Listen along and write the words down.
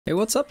Hey,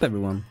 what's up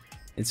everyone?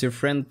 It's your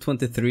friend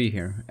 23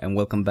 here, and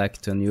welcome back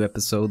to a new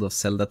episode of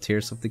Zelda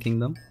Tears of the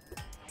Kingdom.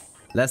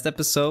 Last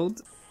episode,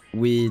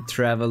 we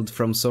traveled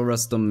from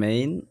Sora's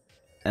domain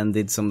and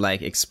did some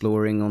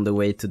exploring on the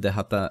way to the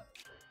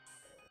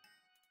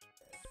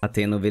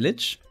Hateno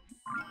village.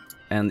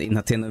 And in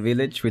Hateno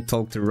village we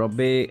talked to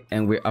Robbie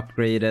and we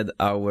upgraded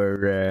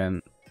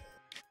our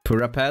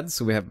Pura pad,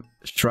 so we have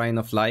Shrine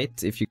of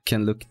Light. If you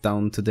can look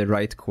down to the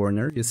right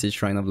corner, you see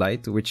Shrine of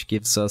Light, which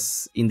gives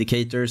us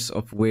indicators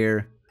of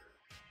where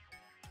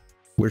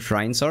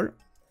shrines are.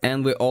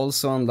 And we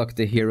also unlocked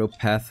the hero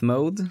path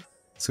mode,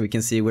 so we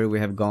can see where we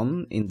have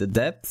gone in the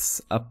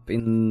depths, up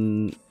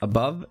in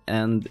above,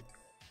 and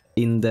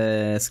in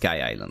the Sky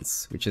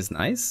Islands, which is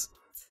nice.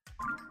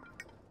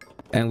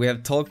 And we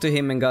have talked to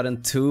him and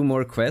gotten 2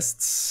 more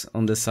quests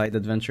on the side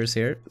adventures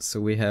here.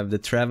 So we have the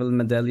travel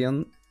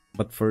medallion,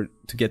 but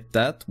to get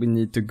that we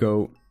need to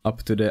go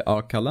up to the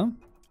Akala.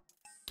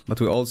 But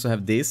we also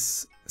have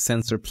this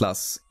sensor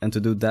plus, and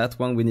to do that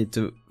one we need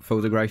to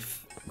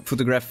photograph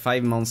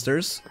 5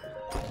 monsters.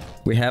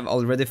 We have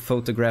already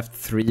photographed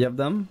 3 of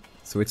them,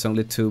 so it's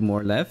only 2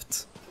 more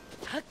left.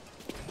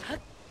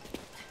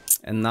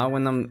 And now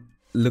when I'm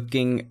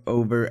looking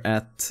over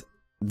at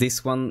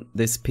this one,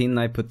 this pin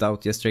I put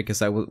out yesterday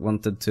because I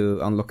wanted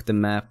to unlock the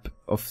map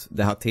of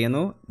the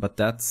Hateno, but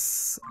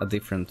that's a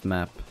different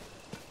map.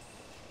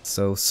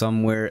 So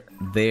somewhere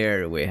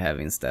there we have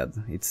instead.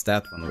 It's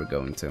that one we're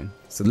going to.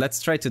 So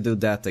let's try to do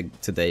that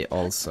today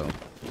also.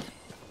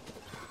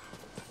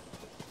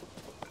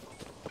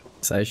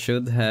 So I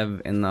should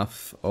have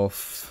enough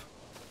of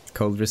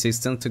cold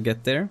resistance to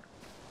get there.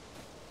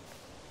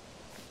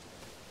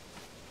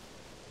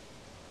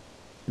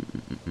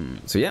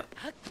 So yeah,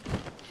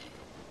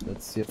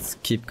 let's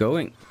just keep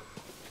going.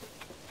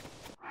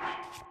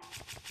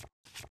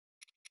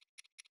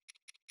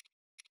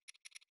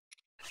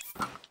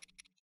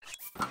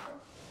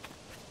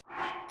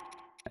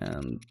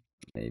 And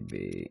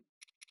maybe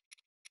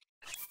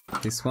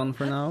this one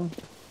for now.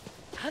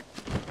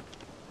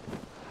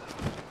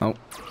 Oh.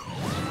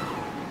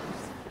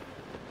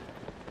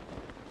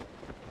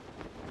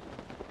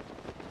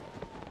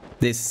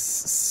 This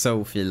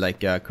so feel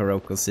like a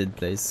Koroko seed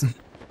place,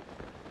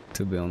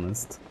 to be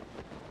honest.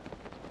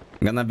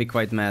 I'm gonna be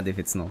quite mad if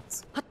it's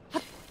not.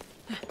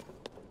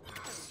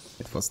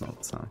 It was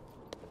not, huh?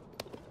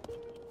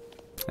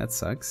 That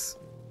sucks.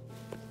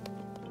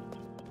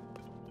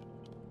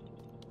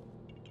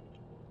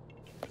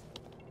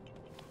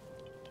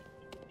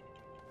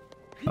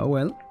 Oh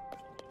well.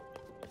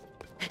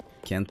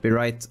 Can't be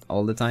right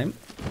all the time.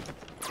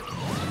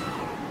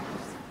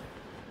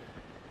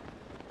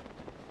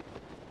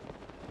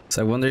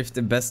 So I wonder if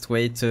the best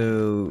way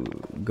to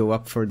go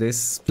up for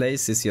this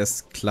place is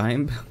just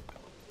climb.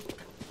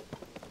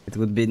 It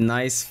would be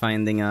nice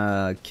finding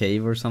a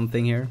cave or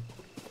something here,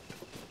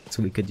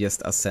 so we could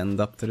just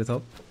ascend up to the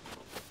top.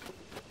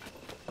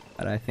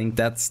 But I think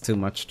that's too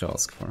much to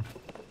ask for.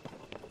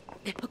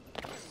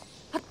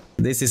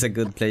 This is a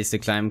good place to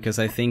climb because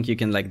I think you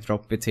can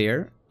drop it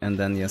here and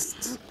then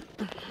just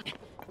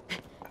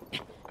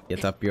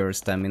get up your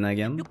stamina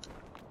again.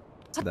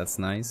 So that's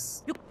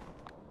nice.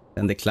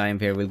 And the climb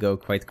here will go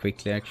quite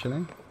quickly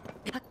actually.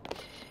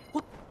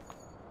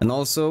 And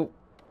also,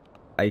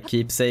 I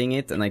keep saying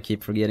it and I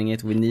keep forgetting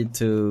it, we need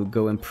to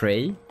go and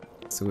pray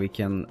so we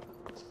can,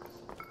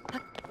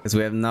 because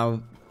we have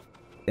now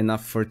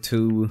enough for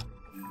 2.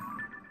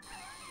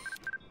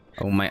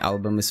 Oh, my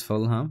album is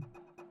full, huh?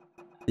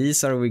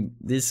 These are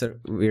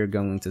we're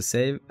going to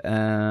save.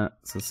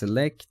 So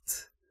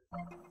select.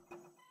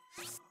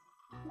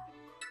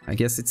 I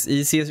guess it's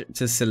easier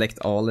to select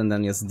all and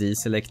then just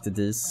deselect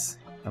these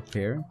up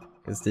here,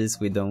 because these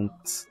we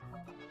don't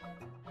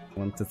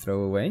want to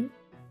throw away.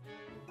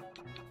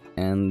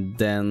 And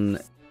then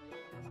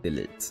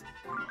delete.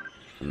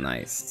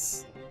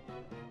 Nice.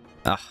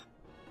 Ah.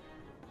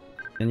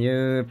 Can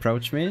you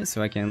approach me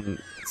so I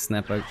can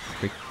snap a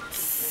quick...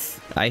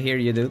 I hear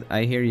you, dude.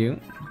 I hear you.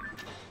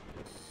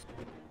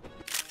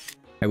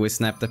 I will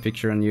snap the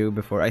picture on you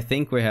before. I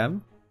think we have.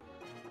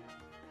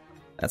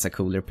 That's a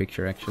cooler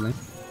picture actually.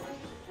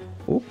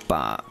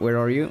 Opa, where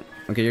are you?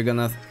 Okay, you're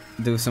gonna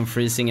do some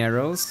freezing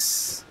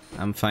arrows.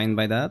 I'm fine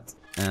by that.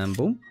 And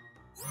boom.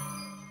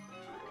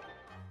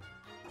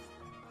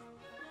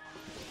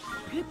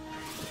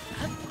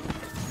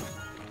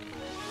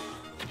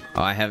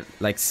 Oh, I have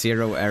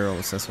 0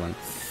 arrows as well.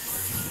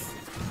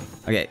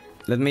 Okay,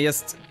 let me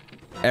just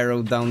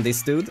arrow down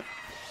this dude.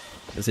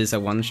 This is a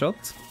one-shot.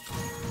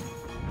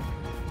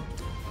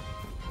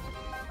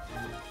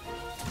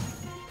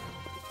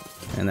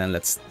 And then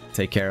let's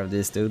take care of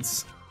these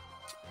dudes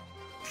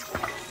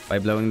by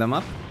blowing them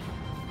up.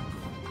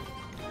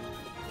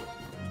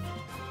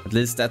 At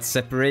least that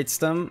separates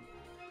them.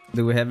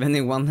 Do we have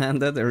any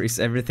one-handed or is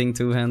everything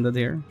two-handed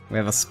here? We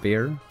have a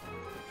spear.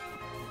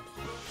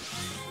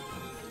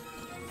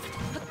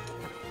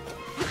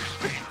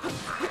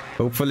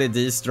 Hopefully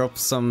these drop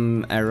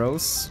some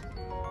arrows.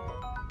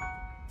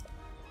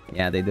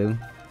 Yeah, they do.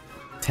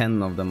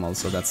 10 of them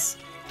also, that's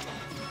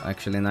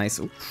actually nice.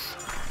 Oops.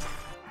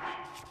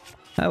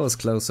 That was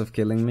close of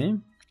killing me.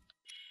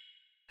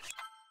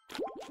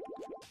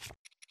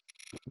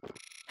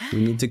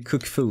 We need to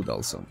cook food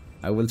also.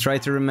 I will try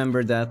to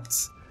remember that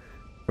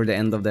for the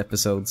end of the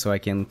episode so I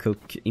can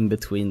cook in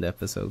between the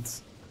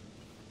episodes.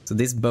 So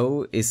this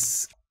bow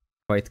is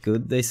quite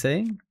good, they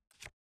say.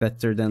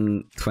 Better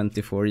than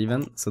 24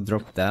 even, so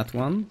drop that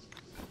one.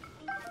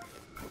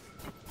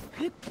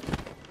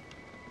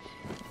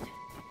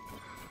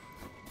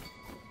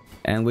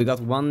 And we got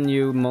one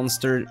new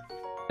monster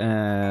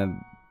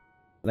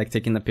like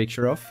taking a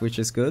picture of, which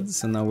is good.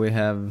 So now we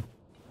have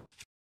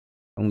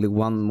only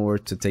one more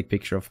to take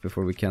picture of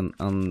before we can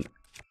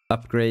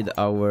upgrade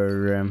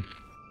our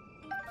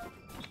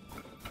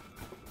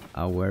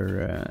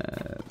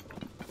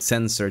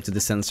sensor to the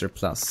sensor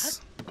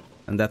plus.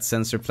 And that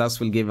sensor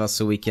plus will give us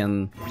so we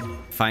can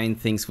find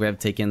things we have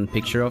taken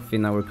picture of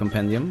in our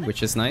compendium,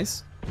 which is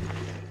nice.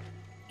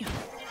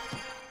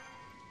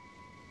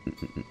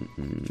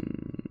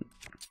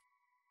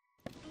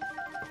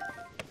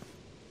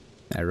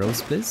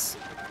 Arrows, please.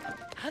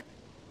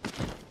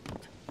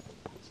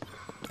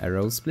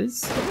 Arrows,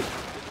 please.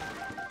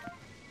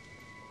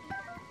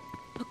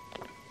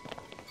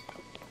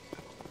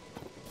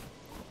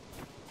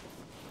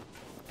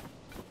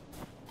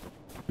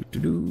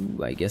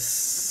 I guess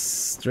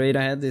straight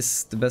ahead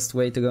is the best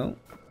way to go.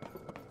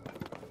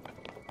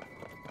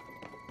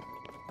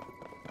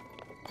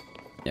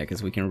 Yeah,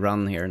 because we can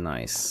run here,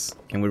 nice.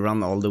 Can we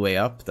run all the way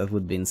up? That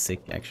would be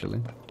sick,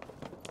 actually.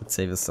 It'd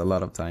save us a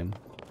lot of time.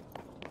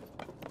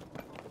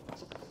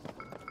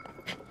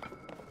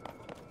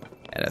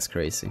 Yeah, that's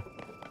crazy.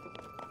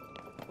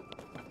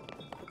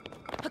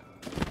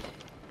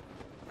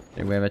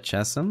 Here we have a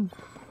chasm.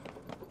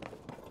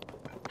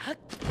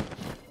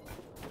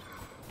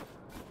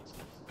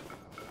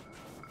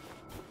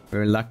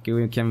 We're lucky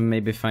we can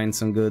maybe find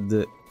some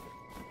good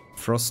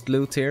frost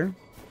loot here.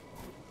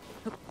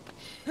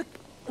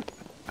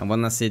 I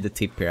wanna see the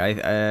tip here.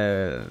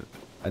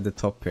 At the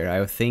top here.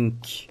 I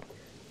think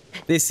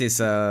this is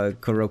a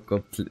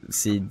Koroko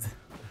seed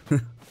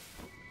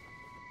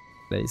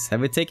place.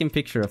 Have we taken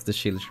picture of the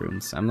shield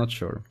shrooms? I'm not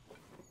sure.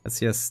 Let's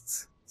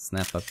just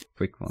snap a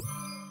quick one.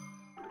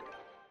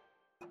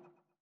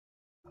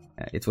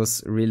 It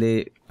was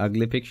really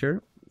ugly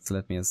picture, so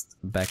let me just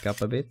back up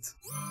a bit.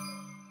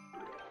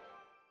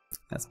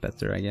 That's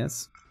better, I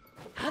guess.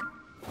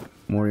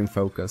 More in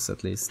focus,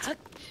 at least.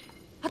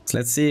 So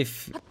let's see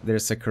if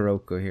there's a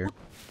Koroko here.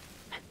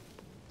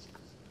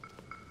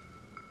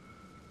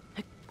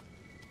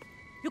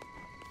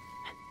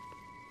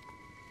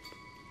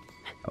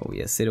 Oh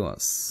yes, it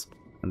was.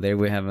 And there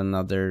we have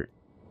another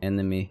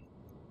enemy.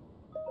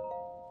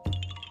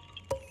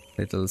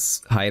 Little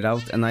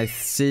hideout. And I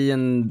see a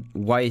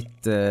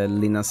white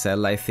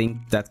Linacell. I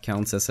think that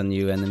counts as a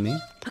new enemy.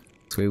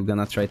 So we're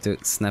gonna try to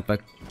snap a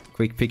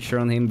quick picture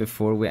on him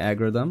before we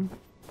aggro them.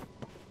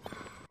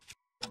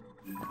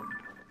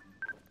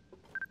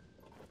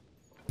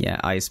 Yeah,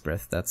 Ice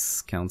Breath, that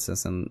counts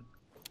as an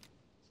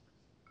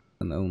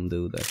own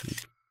dude, I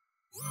think.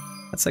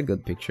 That's a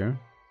good picture.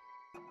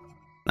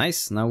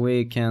 Nice, now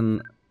we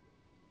can...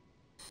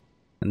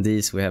 And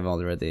these we have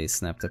already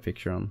snapped a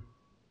picture on.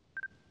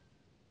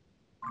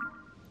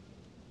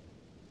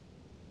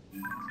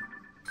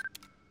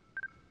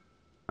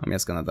 I'm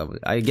just gonna double...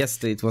 I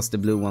guess it was the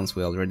blue ones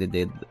we already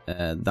did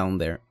down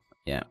there.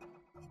 Yeah.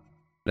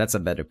 That's a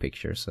better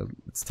picture, so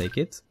let's take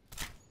it.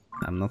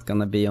 I'm not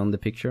gonna be on the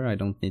picture, I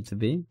don't need to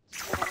be.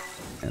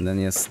 And then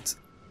just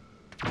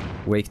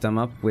wake them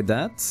up with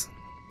that.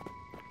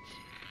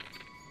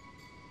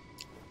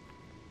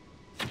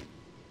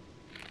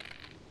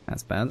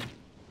 That's bad.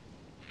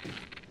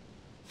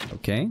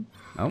 Okay.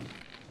 Oh.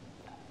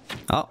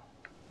 Oh.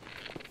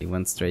 He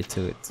went straight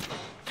to it.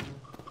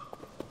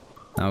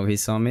 Now he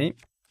saw me.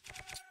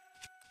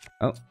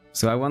 Oh,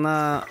 so I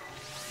wanna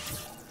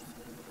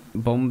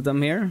bomb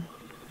them here.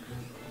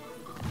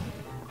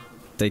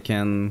 They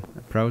can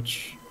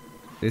approach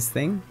this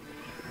thing.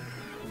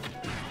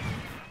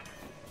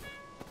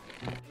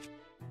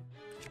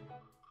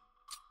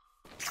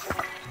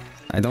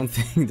 I don't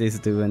think these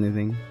do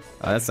anything.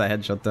 Oh, that's a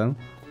headshot though.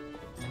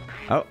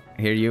 Oh,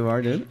 here you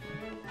are, dude.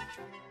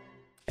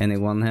 Any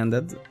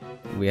one-handed?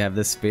 We have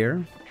the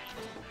spear.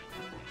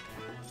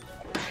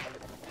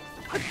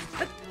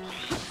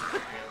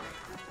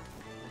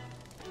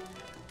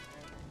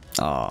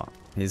 Ah, oh,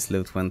 his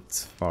loot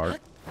went far.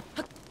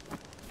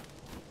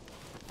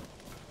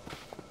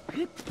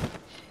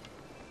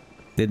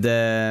 Did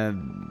the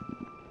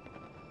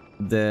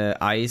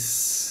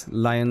ice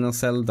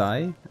Lionocell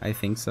die? I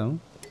think so.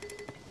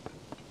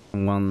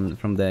 One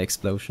from the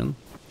explosion.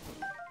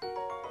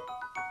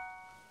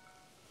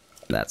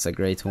 That's a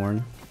great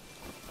horn.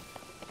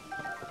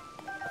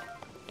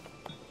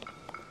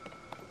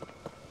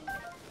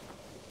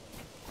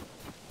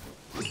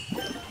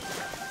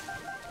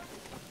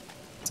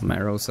 Some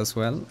arrows as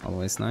well,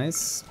 always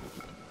nice.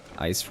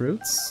 Ice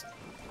fruits.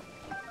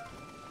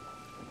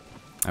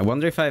 I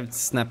wonder if I've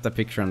snapped a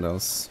picture on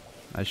those.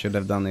 I should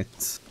have done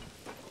it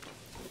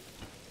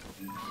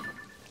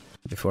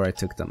before I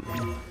took them.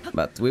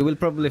 But we will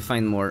probably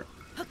find more.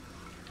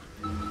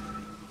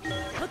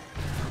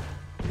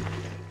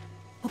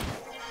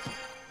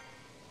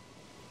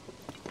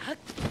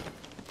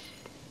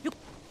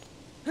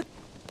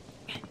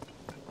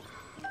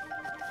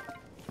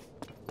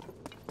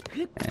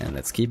 And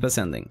let's keep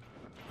ascending.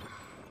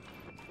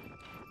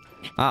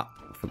 Ah,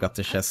 forgot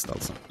the chest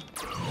also.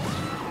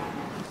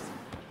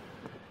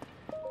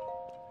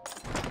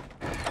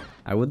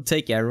 I would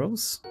take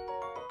arrows.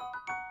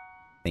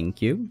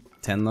 Thank you.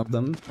 10 of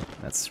them.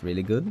 That's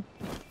really good.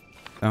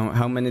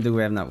 How many do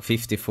we have now?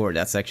 54.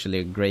 That's actually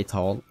a great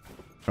haul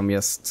from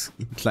just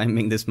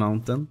climbing this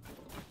mountain.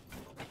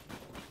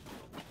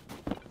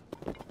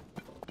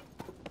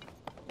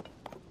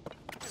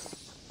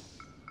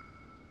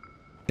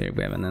 There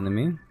we have an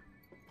enemy.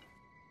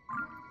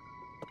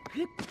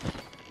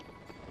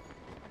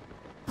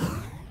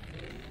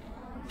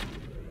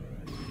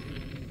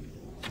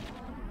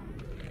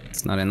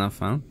 It's not enough,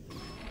 huh?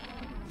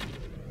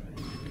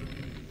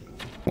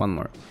 One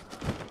more.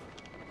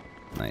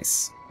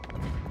 Nice.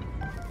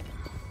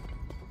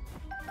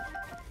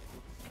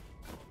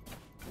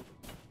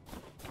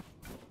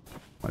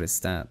 What is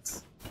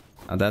that?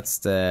 Oh, that's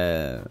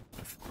the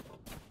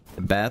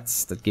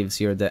bats that gives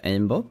you the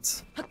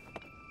aimbot.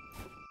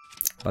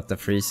 But the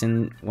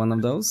freezing one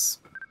of those.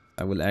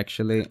 I will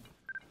actually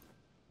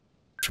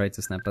try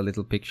to snap a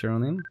little picture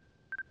on him.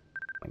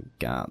 Oh my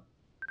god.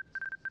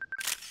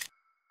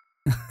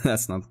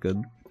 That's not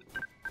good.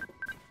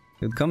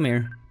 Dude, come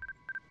here.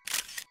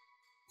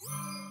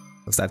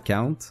 Does that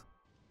count?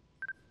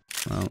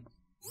 No.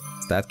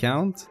 Does that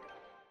count?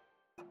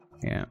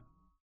 Yeah.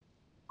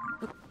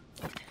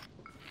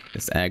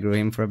 Just aggro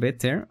him for a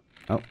bit here.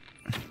 Oh.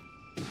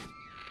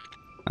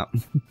 Oh.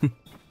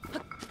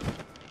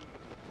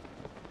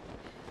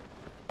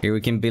 Here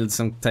we can build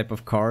some type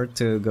of car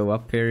to go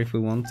up here if we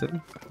want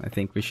to. I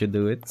think we should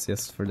do it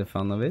just for the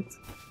fun of it.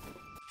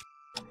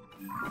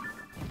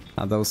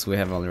 Those we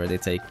have already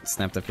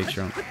snapped a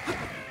picture on.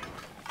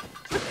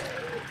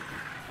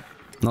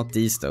 Not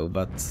these though,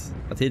 but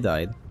he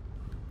died.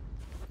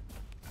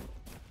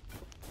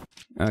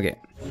 Okay.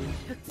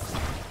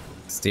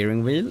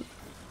 Steering wheel.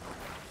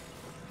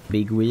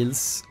 Big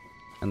wheels.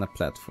 And a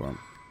platform.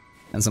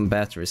 And some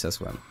batteries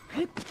as well.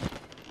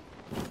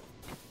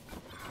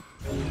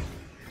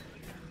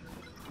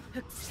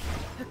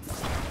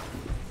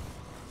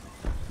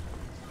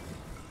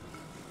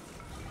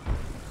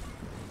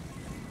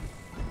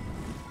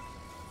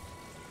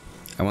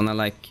 I wanna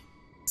like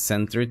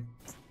center it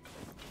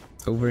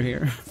over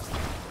here.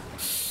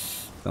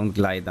 Don't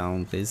glide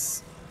down,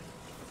 please.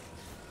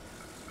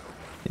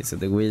 Okay, so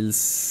the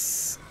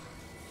wheels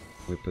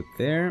we put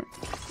there.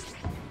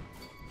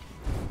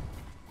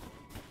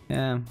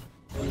 Yeah,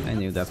 I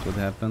knew that would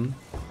happen.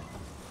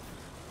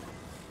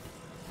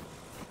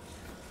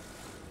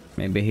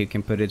 Maybe he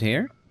can put it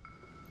here.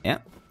 Yeah,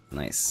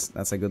 nice.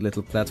 That's a good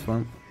little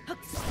platform.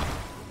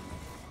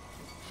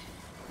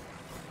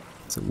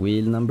 So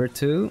wheel number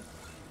 2.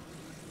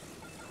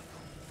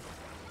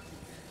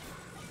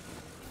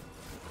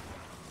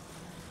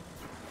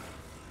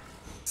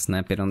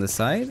 Snap it on the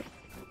side.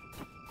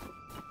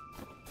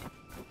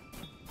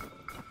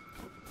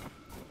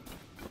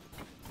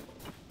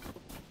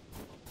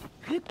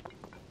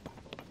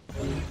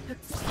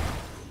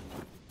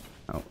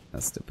 Oh,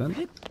 that's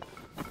stupid.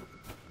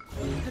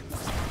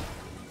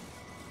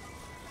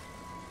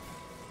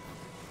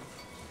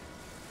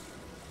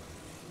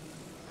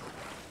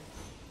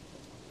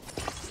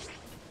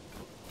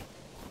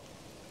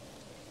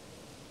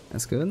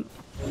 That's good.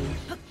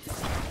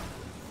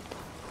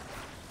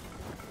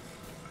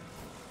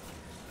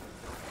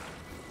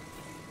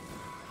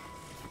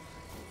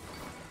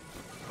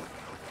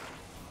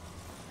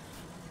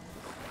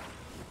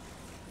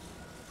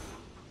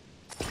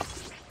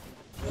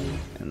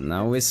 And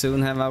now we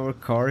soon have our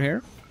car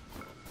here.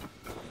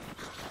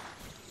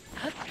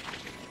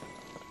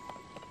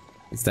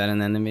 Is that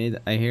an enemy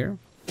that I hear?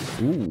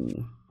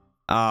 Ooh.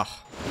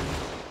 Ah.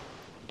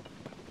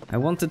 I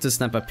wanted to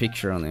snap a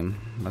picture on him,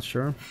 but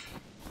sure.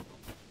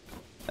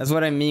 That's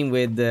what I mean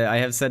with, I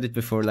have said it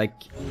before, like,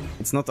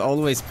 it's not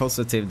always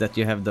positive that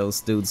you have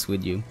those dudes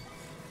with you.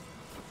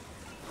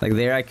 Like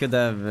there I could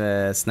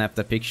have snapped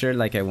a picture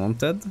like I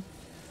wanted.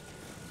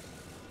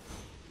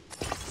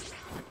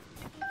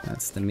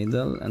 That's the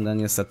middle, and then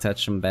just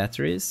attach some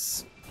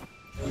batteries.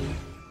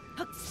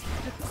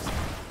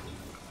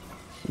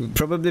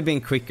 Probably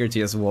been quicker to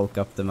just walk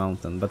up the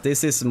mountain, but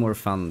this is more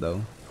fun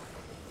though.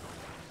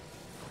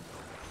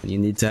 You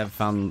need to have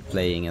fun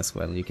playing as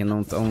well. You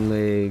cannot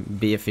only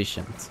be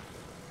efficient.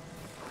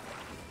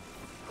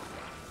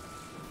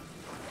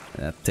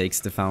 That takes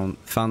the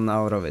fun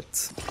out of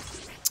it.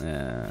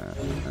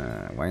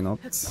 Why not?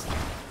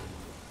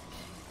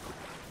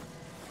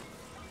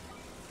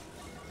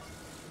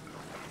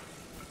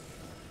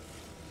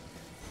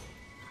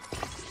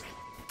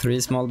 Three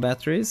small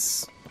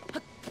batteries.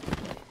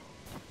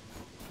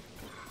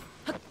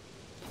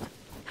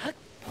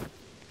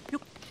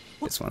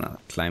 Just wanna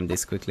climb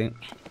this quickly.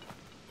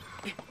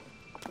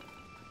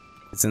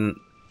 It's an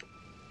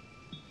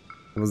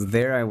It was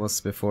there I was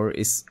before.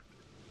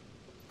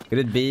 Could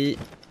it be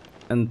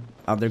an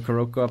other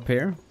Kuroko up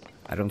here?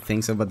 I don't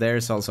think so, but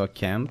there's also a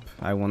camp.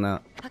 I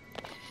wanna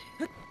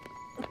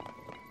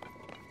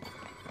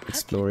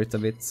explore it a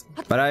bit.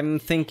 But I'm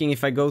thinking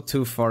if I go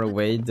too far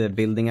away, the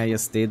building I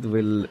just did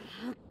will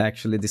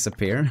actually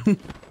disappear.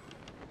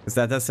 Because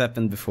that has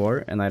happened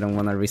before, and I don't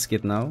want to risk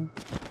it now.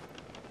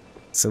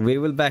 So we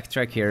will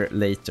backtrack here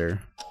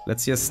later.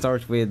 Let's just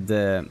start with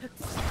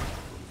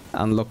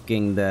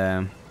unlocking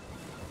the...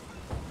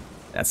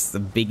 That's the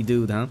big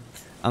dude, huh?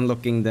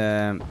 Unlocking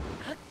the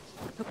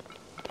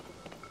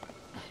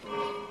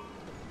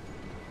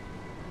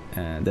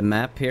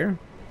map here.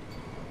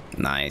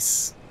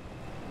 Nice.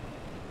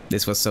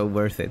 This was so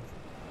worth it.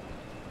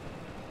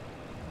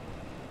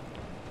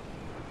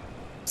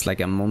 It's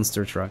like a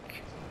monster truck.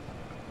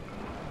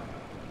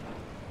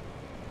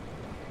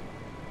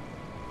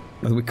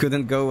 But we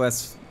couldn't go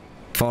as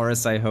far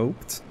as I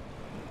hoped.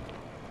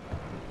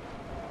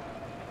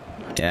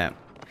 Yeah.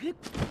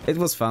 It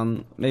was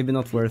fun. Maybe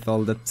not worth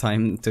all the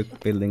time it took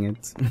building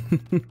it.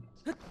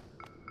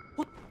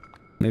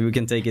 Maybe we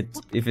can take it,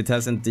 if it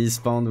hasn't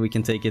despawned, we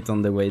can take it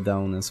on the way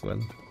down as well.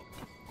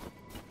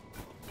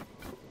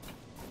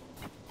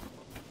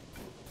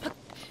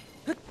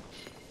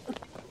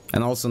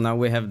 And also now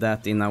we have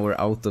that in our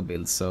auto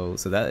build, so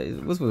that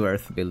it was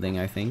worth building,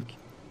 I think.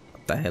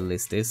 What the hell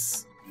is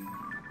this?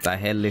 What the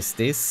hell is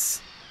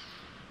this?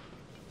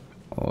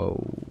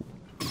 Oh.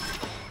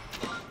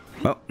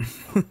 Well.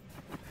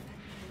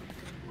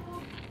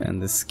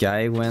 And the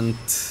sky went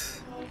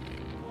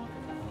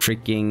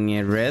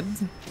freaking red.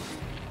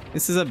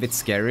 This is a bit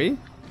scary.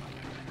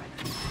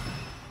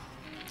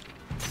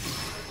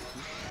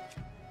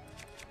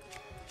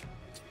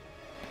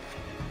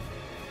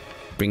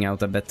 Bring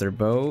out a better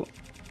bow.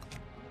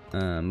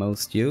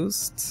 Most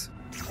used.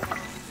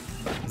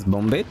 Let's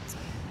bomb it.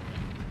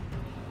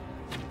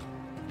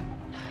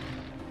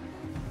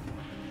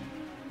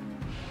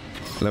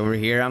 Well, over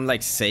here I'm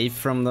like safe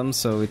from them,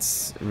 so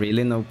it's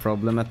really no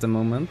problem at the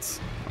moment.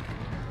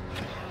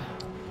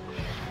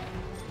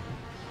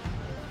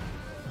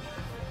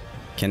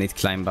 Can it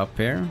climb up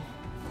here?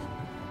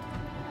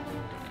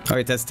 Oh,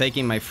 it has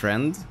taken my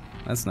friend.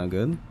 That's no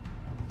good.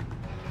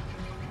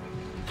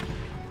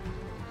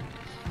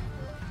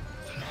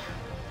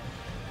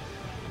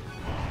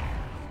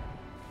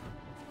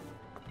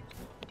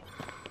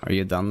 Are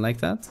you done like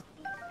that?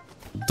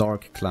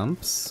 Dark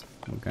clumps.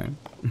 Okay.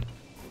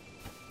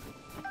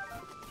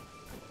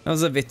 That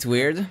was a bit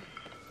weird.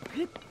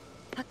 It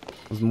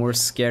was more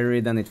scary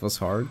than it was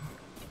hard.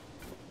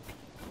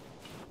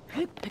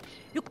 I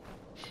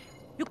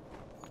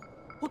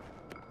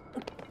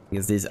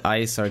guess these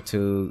eyes are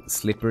too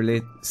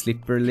slippery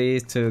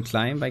to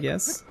climb, I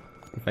guess.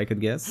 If I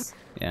could guess.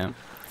 Yeah.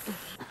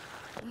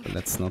 But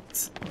let's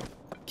not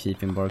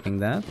keep embarking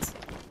that.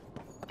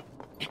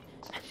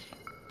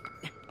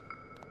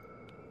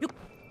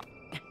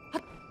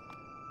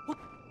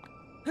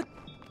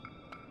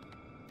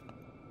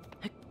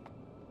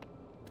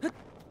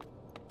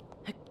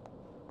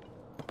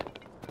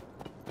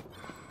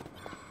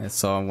 I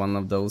saw one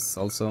of those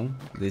also.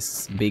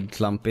 These big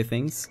clumpy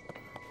things.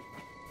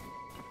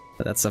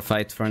 But that's a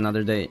fight for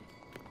another day.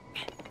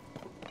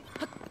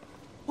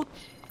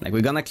 Like, we're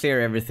gonna clear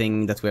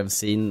everything that we have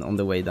seen on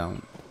the way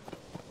down.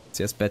 It's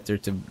just better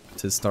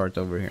to start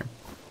over here.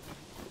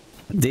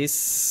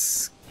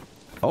 This...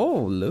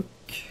 Oh, look.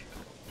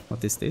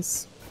 What is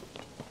this?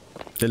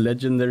 The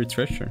legendary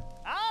treasure.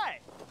 Hi.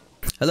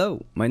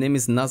 Hello, my name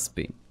is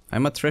Nazby.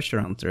 I'm a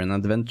treasure hunter and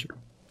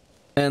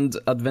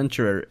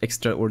adventurer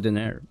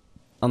extraordinaire,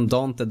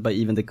 undaunted by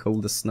even the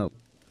coldest snow.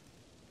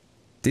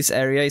 This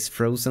area is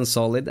frozen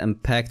solid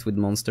and packed with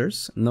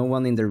monsters. No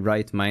one in their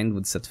right mind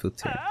would set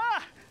foot here.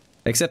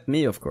 Except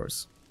me, of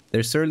course.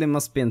 There surely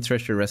must be a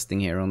treasure resting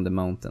here on the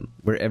mountain,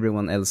 where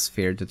everyone else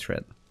feared to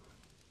tread.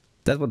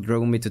 That what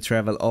drove me to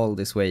travel all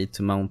this way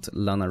to Mount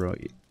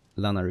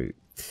Lanayru.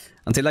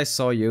 Until I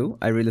saw you,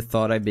 I really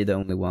thought I'd be the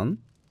only one.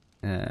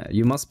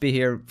 You must be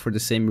here for the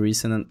same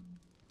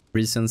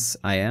reasons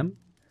I am.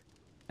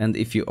 And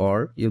if you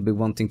are, you'll be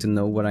wanting to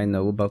know what I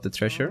know about the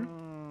treasure.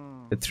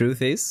 The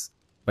truth is,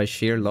 by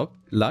sheer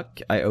luck,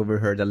 I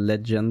overheard a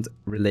legend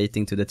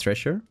relating to the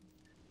treasure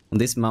on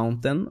this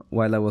mountain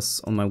while I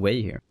was on my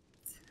way here.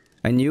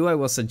 I knew I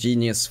was a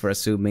genius for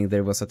assuming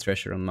there was a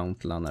treasure on Mount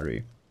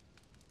Lanayru.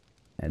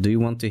 Do you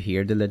want to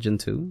hear the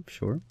legend too?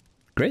 Sure.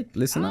 Great,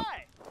 listen up.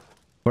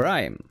 For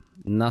I am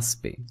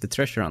Nazby, the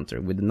treasure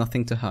hunter with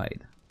nothing to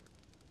hide.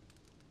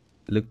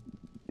 Look,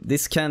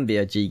 this can be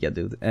a giga,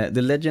 dude.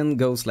 The legend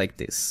goes like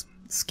this.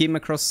 Skim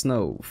across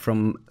snow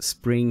from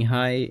spring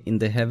high in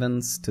the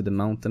heavens to the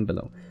mountain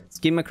below.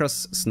 Skim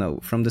across snow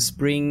from the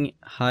spring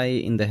high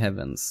in the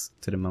heavens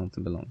to the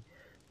mountain below.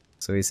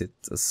 So is it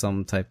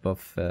some type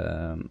of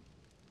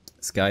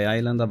sky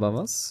island above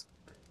us?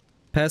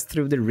 Pass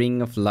through the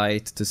ring of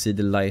light to see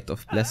the light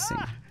of blessing.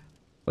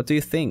 What do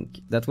you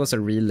think? That was a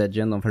real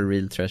legend of a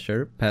real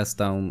treasure passed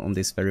down on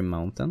this very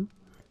mountain.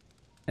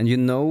 And you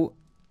know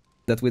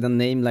that with a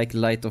name like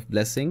Light of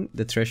Blessing,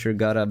 the treasure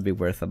gotta be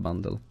worth a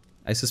bundle.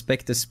 I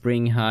suspect the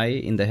spring high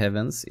in the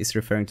heavens is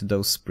referring to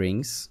those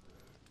springs.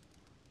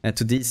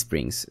 To these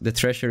springs. The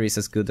treasure is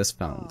as good as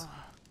found.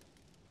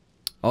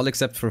 All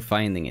except for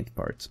finding it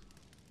part.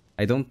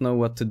 I don't know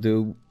what to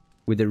do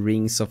with the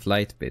rings of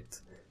light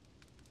bit.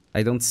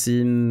 I don't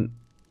seem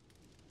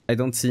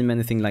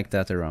anything like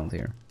that around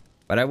here.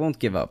 But I won't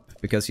give up,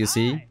 because you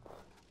see,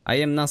 I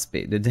am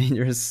Nasby,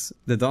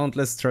 the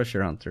dauntless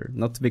treasure hunter.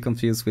 Not to be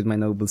confused with my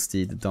noble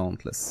steed,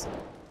 Dauntless.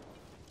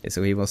 Okay,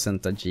 so he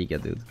wasn't a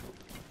Giga dude.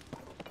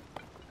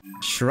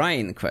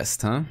 Shrine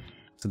quest, huh?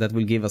 So that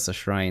will give us a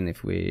shrine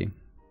if we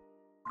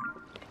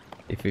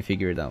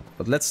figure it out.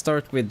 But let's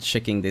start with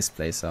checking this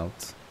place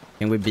out.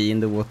 Can we be in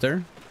the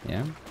water?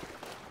 Yeah.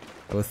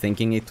 I was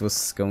thinking it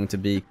was going to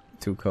be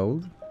too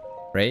cold.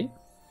 Pray.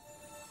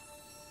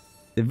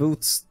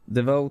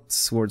 Devout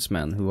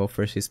swordsman who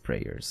offers his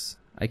prayers.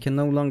 I can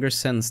no longer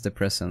sense the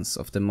presence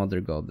of the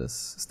Mother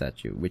Goddess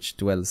statue which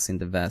dwells in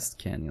the vast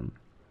canyon.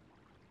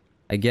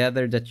 I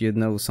gather that you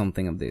know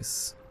something of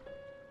this.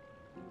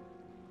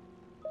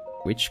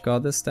 Which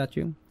goddess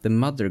statue? The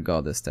Mother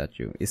Goddess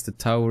statue is the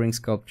towering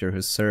sculpture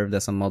who served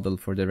as a model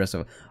for the rest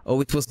of...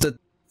 Oh, it was the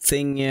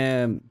thing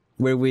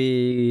where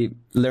we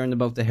learned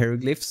about the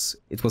hieroglyphs.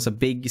 It was a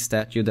big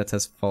statue that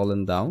has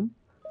fallen down.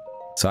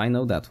 So I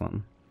know that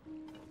one.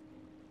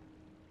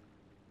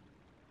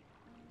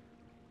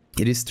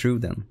 It is true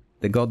then.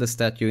 The goddess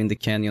statue in the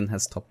canyon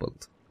has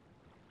toppled.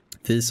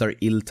 These are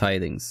ill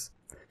tidings,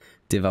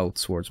 devout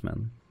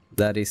swordsman.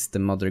 That is the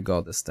Mother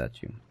Goddess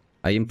statue.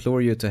 I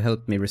implore you to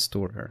help me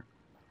restore her.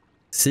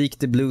 Seek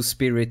the blue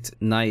spirit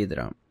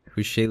Naidra,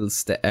 who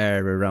chills the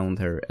air around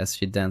her as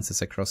she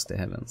dances across the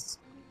heavens.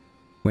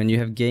 When you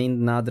have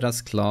gained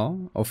Nadra's claw,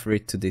 offer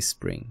it to this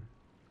spring.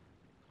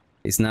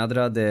 Is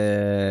Naidra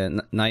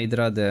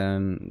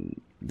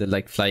the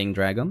like flying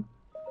dragon?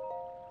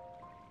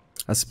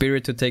 A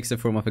spirit who takes the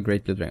form of a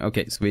great blue dragon.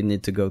 Okay, so we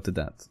need to go to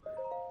that.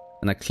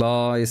 And a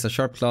claw is a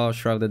sharp claw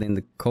shrouded in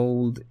the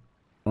cold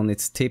on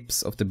its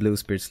tips of the blue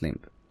spirit's limb.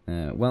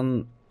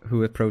 One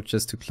who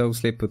approaches too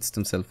closely puts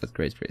themselves at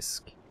great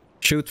risk.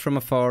 Shoot from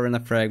afar and a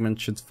fragment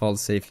should fall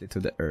safely to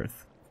the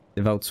earth.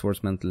 Devout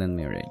swordsman to lend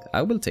me your aid.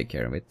 I will take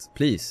care of it.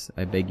 Please,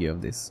 I beg you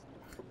of this.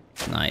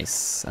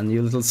 Nice. A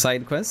new little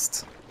side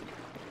quest.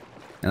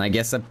 And I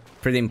guess a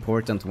pretty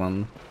important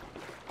one.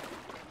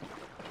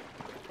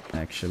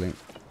 Actually.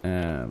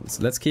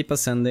 So let's keep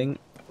ascending.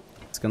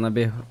 It's gonna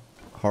be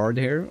hard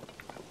here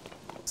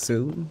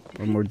soon,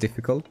 or more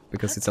difficult,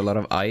 because it's a lot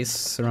of ice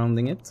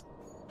surrounding it.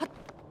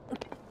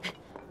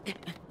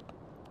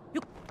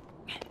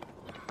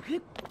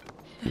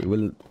 We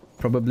will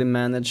probably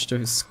manage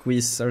to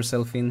squeeze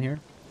ourselves in here.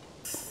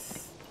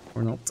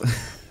 Or not.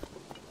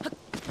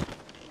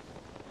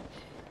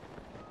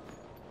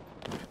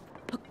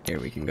 Here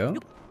we can go.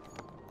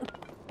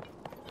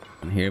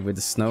 And here with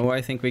the snow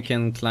I think we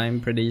can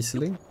climb pretty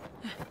easily.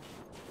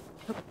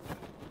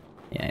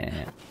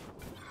 Yeah.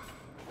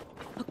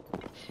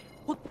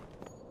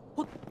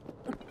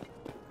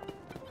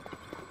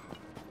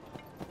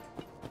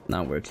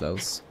 Now we're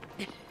close.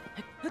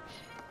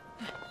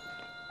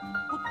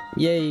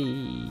 Yay!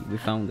 We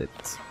found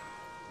it.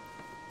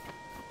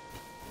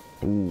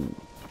 Ooh.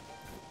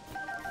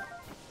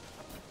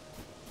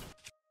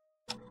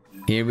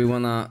 Here we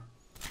wanna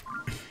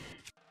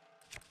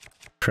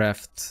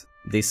craft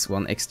this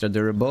one extra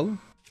durable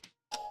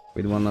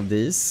with one of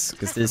these,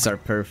 because these are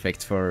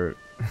perfect for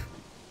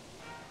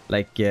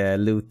like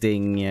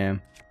looting.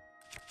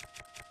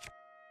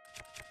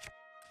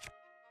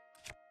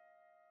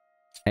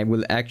 I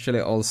will actually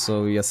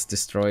also just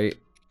destroy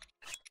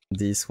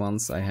these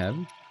ones I have.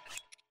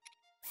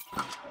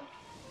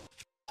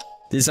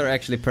 These are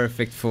actually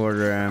perfect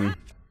for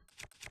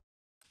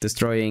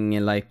destroying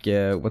like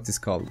what is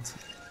called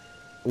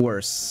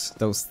ores,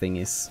 those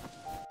thingies.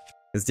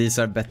 Because these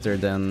are better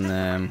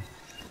than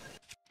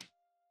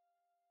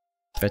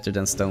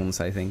stones,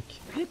 I think.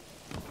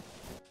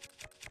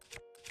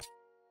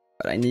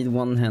 But I need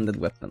one-handed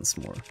weapons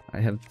more. I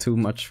have too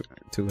much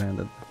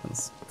two-handed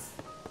weapons.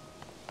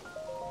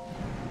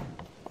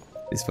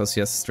 This was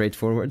just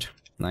straightforward.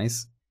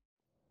 Nice.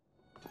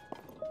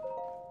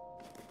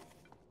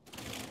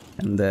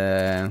 And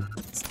the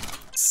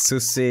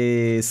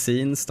Susie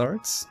scene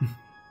starts.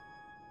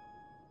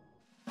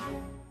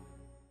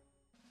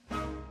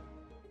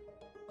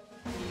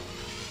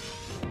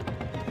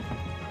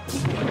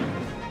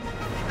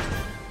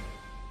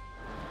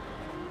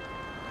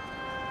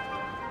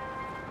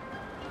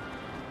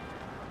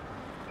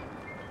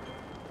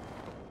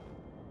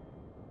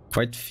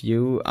 Quite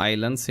few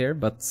islands here,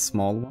 but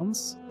small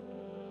ones.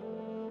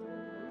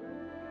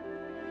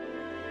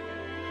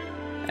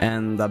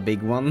 And a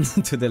big one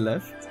to the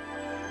left.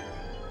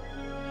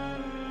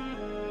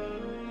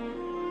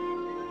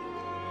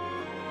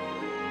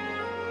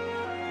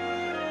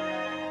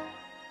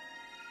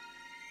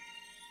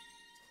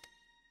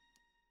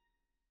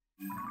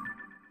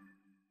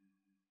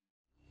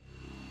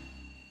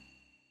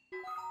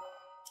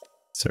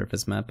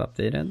 Surface map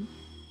updated.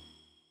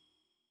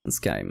 And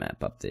sky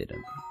map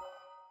updated.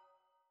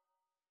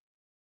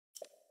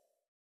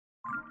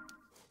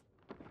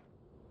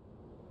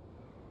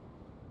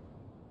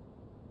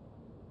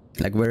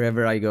 Like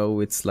wherever I go,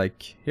 it's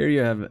like, here you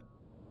have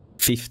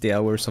 50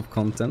 hours of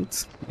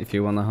content if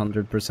you want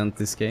 100%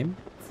 this game.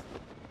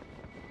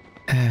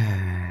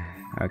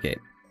 Okay,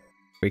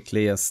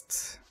 quickly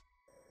just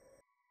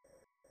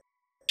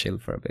chill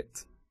for a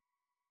bit.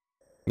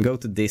 Go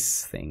to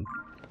this thing.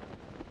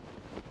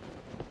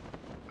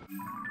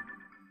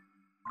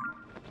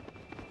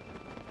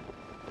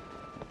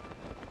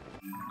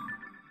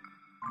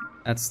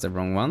 That's the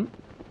wrong one.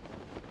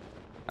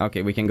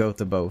 Okay, we can go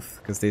to both,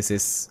 because this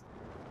is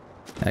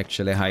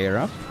actually higher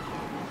up.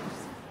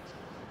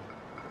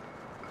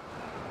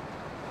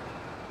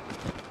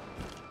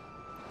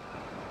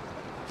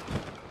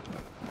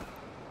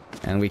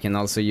 And we can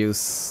also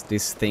use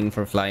this thing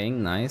for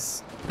flying.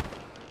 Nice.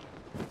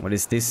 What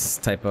is this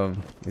type of...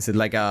 Is it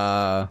like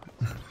a...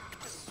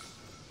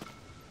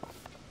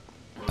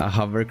 a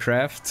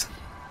hovercraft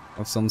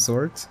of some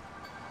sort?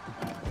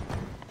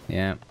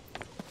 Yeah.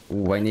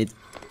 Ooh, I need...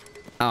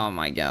 Oh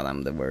my god,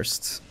 I'm the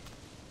worst.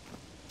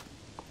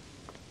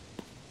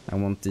 I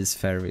want these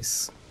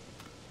fairies.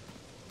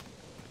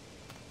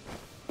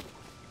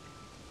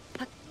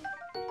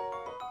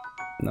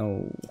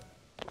 No.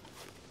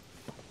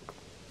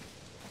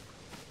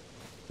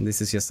 This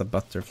is just a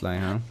butterfly,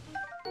 huh?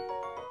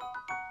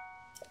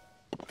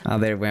 Ah,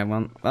 there we have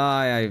one.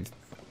 Ah,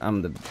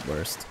 I'm the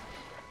worst.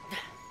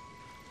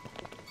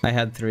 I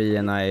had 3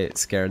 and I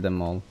scared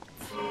them all.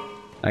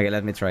 Okay,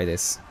 let me try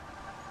this.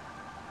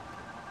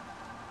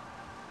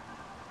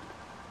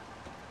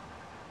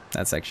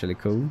 That's actually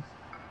cool.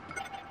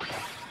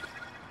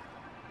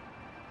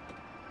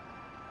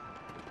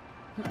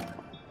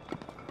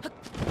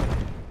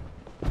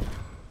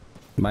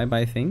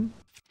 Bye-bye thing.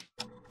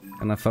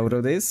 Gonna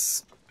photo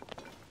this.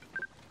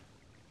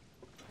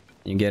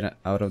 You get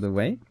out of the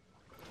way.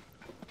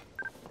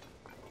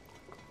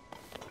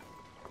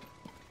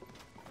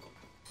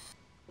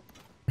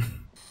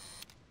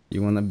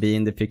 You wanna be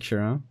in the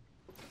picture, huh?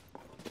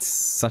 It's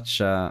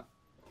such a...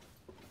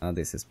 Oh,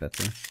 this is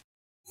better.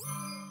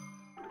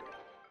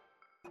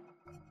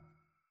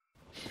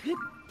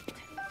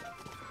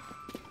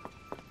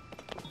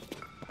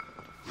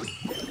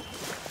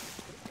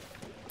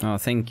 Oh,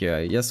 thank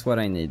you. Just what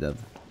I needed.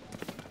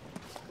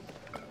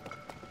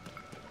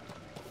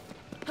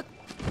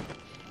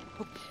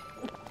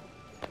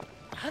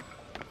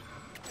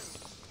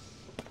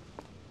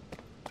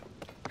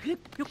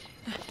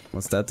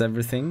 Was that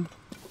everything?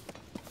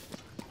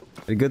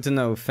 Good to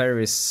know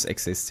fairies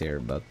exist here,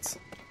 but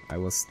I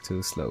was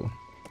too slow.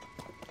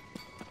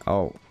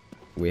 Oh,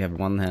 we have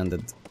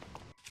one-handed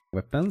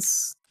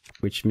weapons,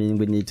 which mean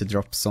we need to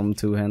drop some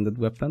two-handed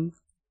weapons.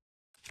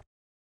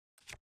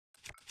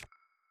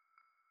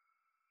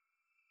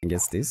 I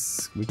guess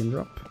this we can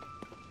drop.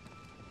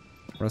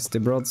 Rusty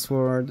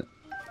broadsword.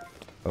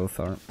 Both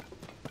are.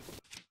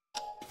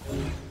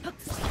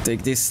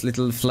 Take this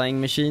little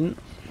flying machine.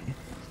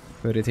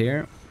 Put it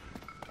here.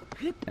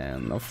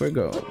 And off we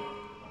go.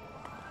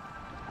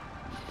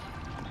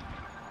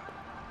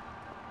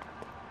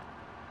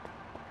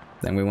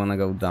 Then we wanna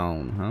go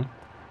down, huh?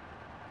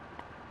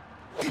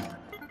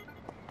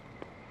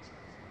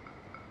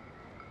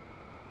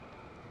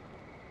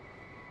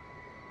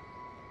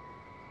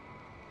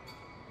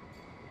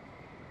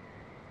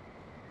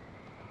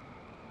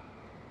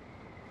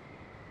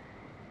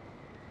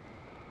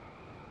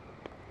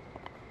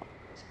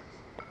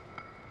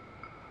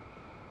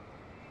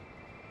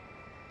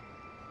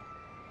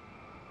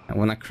 I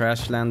wanna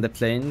crash land the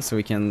plane so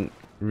we can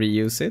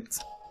reuse it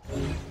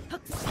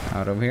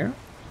out of here.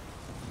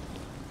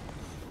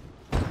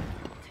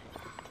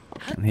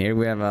 And here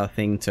we have a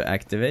thing to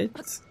activate.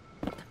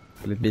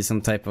 Will it be some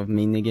type of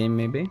mini game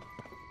maybe?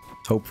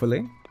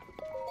 Hopefully.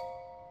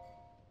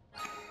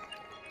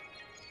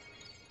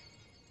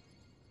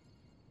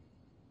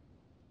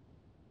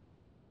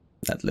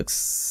 That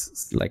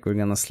looks like we're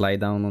gonna slide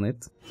down on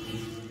it.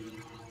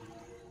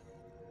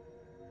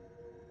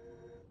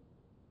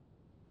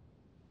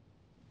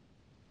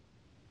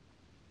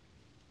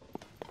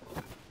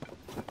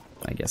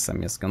 I guess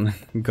I'm just gonna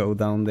go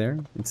down there.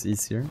 It's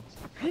easier.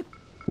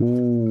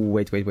 Ooh,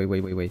 wait.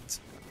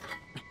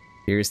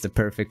 Here's the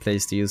perfect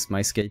place to use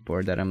my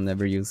skateboard that I'm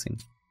never using.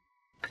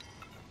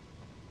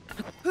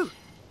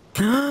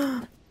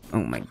 Oh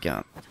my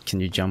god. Can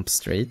you jump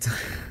straight?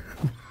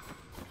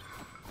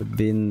 Would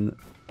been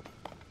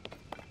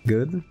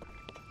good.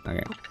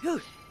 Okay.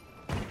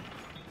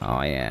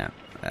 Oh yeah,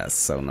 that's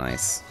so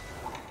nice.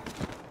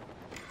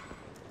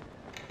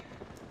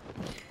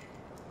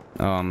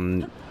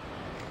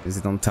 Is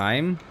it on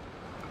time?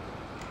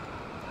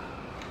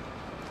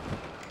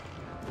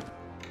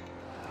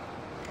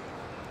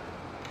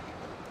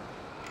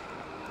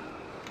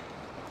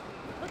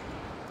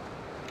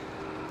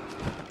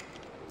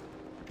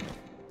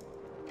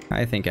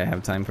 I think I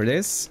have time for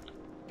this.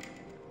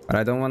 But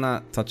I don't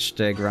wanna touch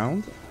the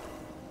ground.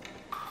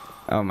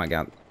 Oh my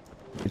god.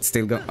 It's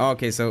still going. Oh,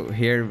 okay, so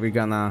here we're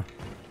gonna...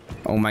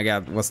 Oh my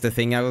god, was the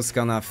thing I was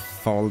gonna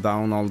fall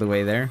down all the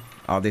way there?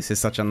 Oh, this is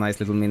such a nice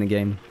little mini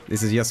game.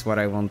 This is just what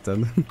I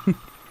wanted.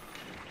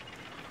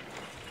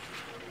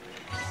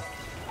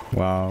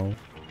 Wow.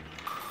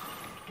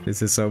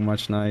 This is so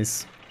much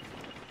nice.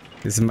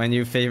 This is my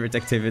new favorite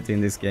activity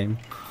in this game.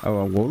 Oh,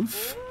 a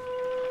wolf?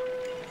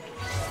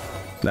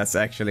 That's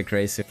actually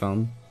crazy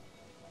fun.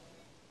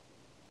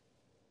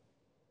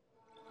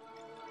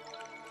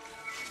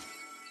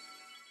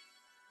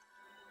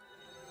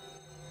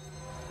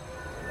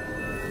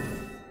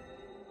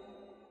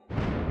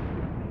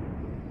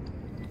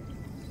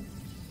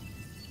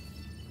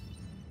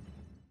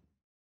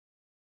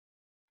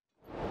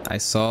 I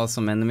saw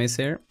some enemies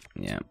here.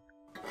 Yeah.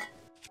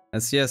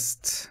 Let's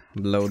just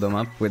blow them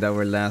up with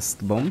our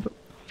last bomb.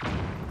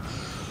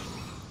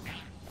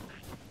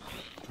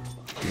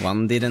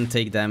 One didn't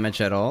take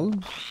damage at all,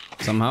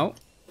 somehow.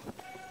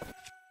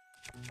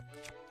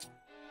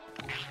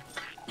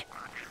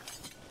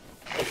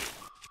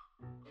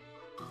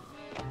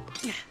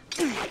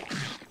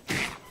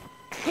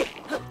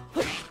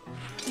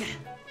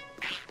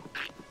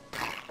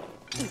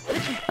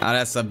 Ah,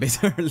 that's a bit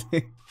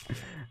early.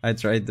 I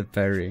tried the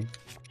parry.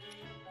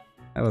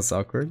 That was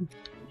awkward.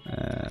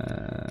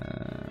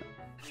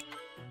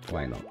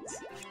 Why not?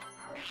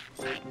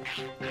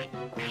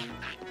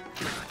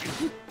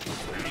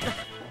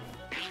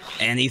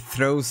 And he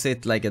throws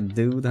it like a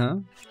dude, huh?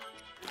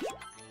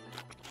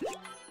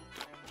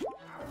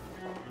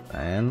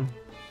 Man.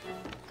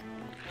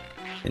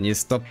 Can you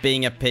stop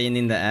being a pain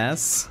in the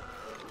ass?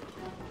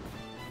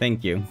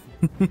 Thank you.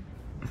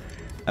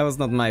 That was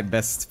not my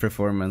best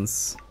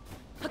performance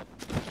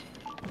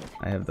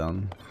I have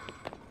done.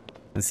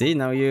 And see,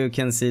 now you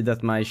can see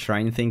that my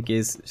shrine thing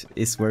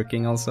is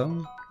working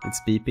also.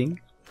 It's beeping.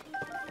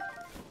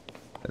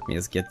 Let me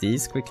just get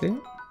these quickly.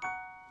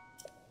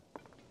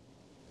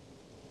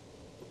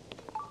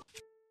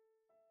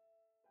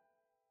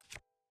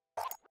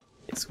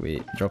 Yes,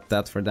 we drop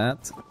that for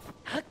that.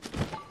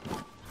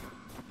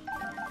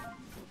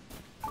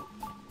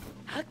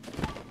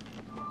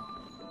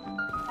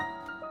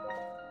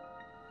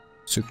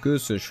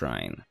 Tsukusu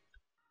Shrine.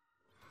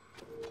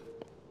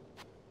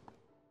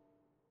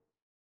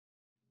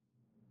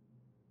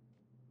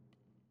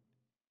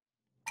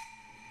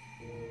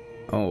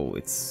 Oh,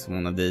 it's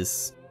one of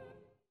these.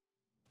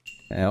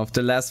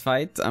 After last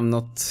fight, I'm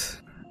not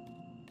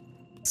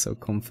so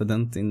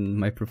confident in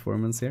my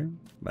performance here,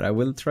 but I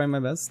will try my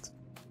best.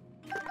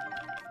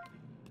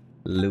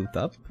 Loot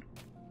up.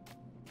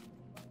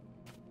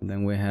 And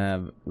then we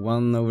have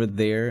one over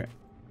there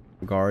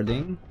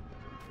guarding.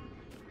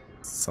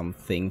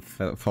 Something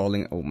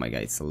falling. Oh my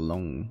god, it's so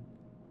long.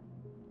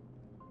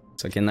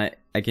 So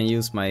I can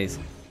use my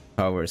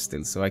power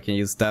still, so I can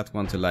use that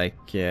one to like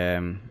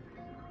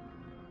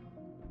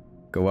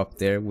go up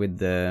there with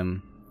the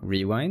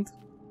rewind.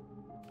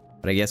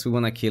 But I guess we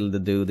want to kill the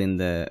dude in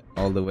the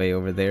all the way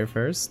over there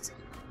first.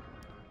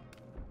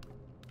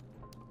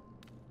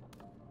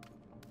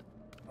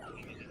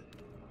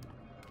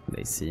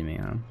 They see me,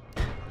 huh?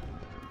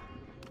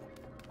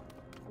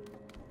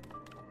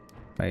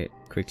 If I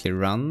quickly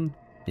run,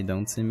 they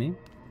don't see me.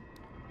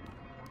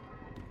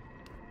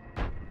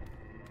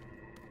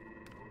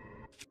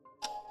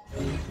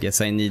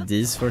 Guess I need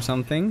these for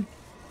something.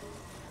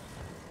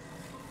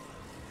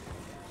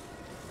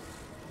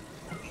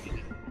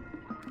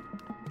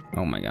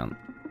 Oh my god,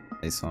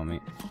 they saw me.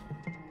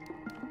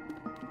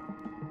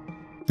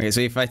 Okay,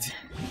 so if I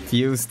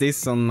fuse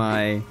this on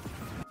my...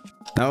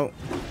 No!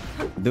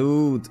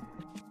 Dude!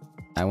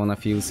 I wanna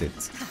fuse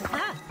it.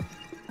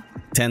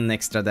 10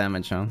 extra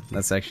damage, huh?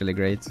 That's actually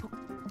great.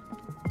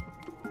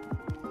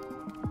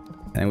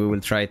 And we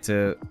will try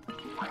to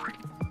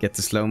get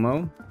the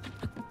slow-mo.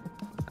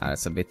 Ah,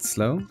 it's a bit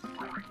slow.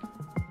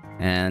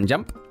 And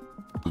jump.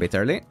 A bit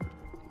early.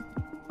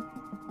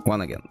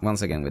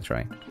 Once again we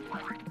try.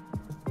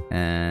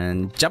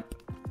 And jump.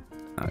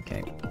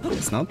 Okay,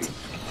 it's not.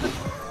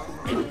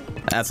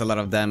 That's a lot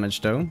of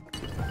damage though.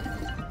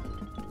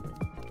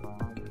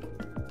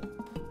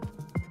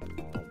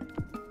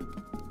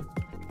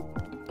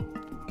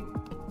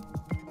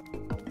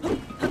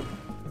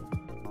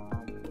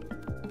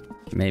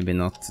 Maybe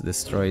not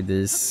destroy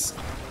this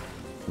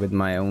with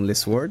my only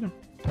sword.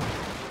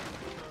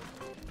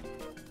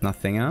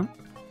 Nothing, huh?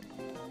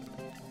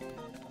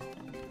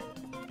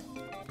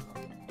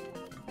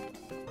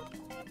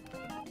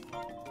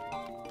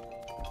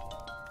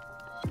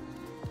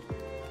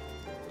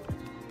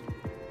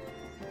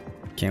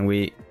 Can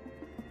we...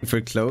 If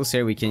we're close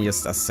here, we can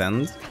just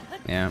ascend.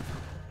 Yeah.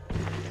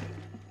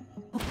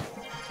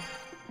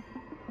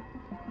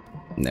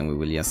 And then we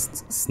will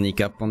just sneak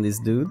up on this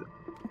dude.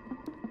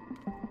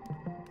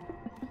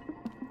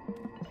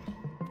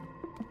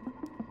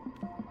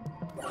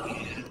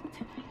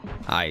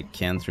 I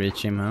can't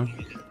reach him, huh?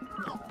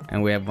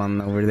 And we have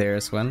one over there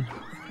as well.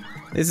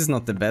 This is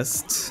not the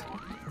best.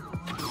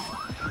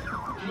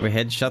 We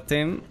headshot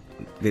him.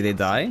 Did he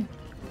die?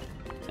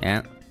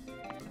 Yeah.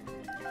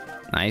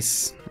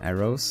 Nice.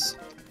 Arrows.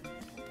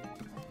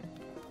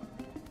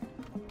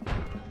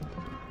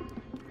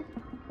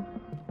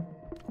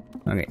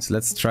 Okay, so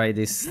let's try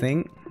this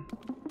thing.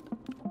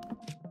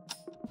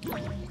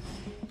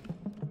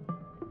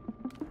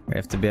 We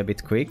have to be a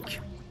bit quick.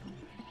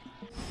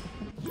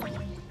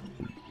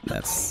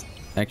 That's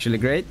actually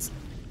great.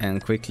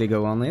 And quickly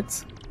go on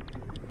it.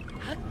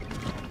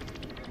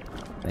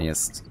 And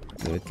just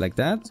do it like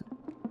that.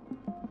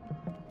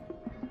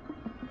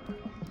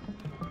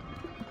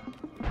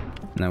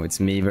 Now it's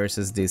me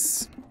versus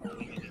this.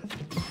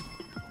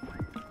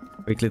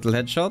 Quick little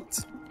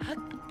headshot.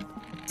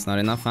 It's not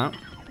enough, huh?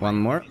 One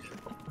more.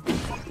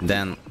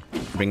 Then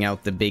bring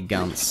out the big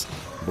guns.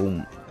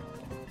 Boom.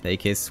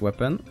 Take his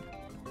weapon.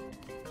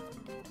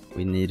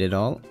 We need it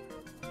all.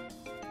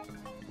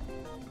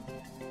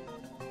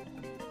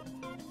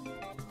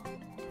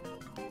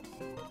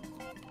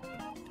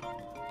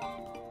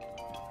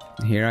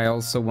 Here I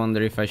also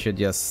wonder if I should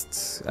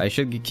just... I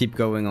should keep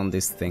going on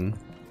this thing.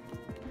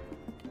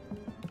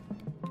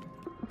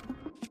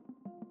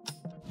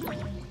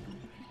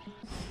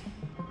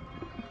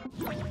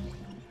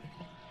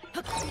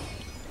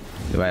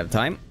 Do I have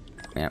time?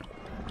 Yeah.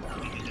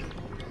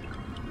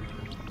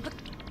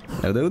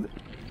 No, dude.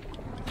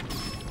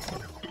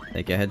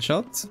 Take a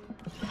headshot.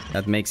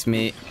 That makes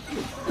me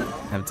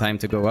have time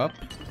to go up.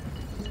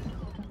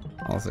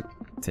 Also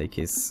take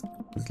his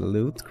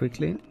loot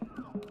quickly.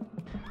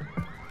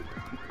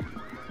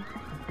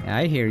 Yeah,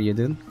 I hear you,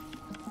 dude.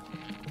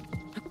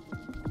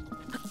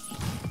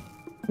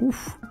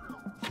 Oof.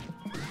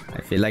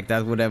 I feel like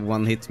that would have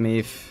one hit me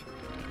if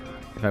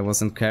I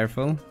wasn't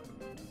careful.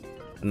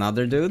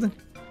 Another dude.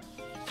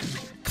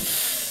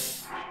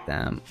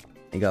 Damn,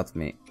 he got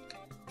me.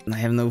 I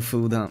have no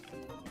food, huh?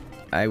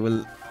 I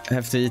will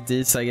have to eat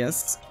these, I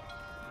guess.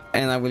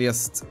 And I will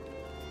just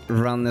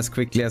run as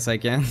quickly as I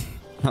can.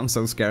 I'm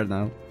so scared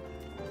now.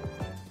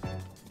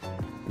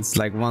 It's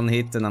like one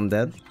hit and I'm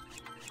dead.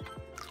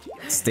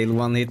 Still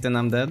one hit and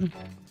I'm dead.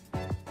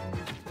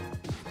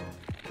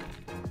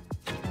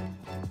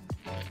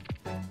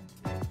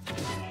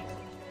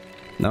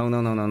 No,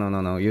 no, no, no, no,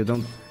 no, no. You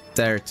don't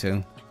dare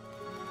to.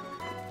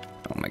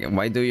 Oh my god,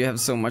 why do you have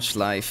so much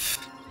life?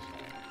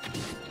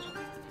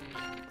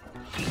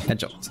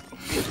 Headshot.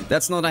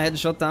 That's not a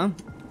headshot, huh?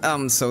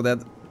 I'm so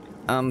dead.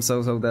 I'm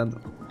so dead.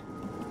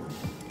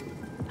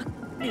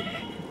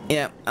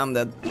 Yeah, I'm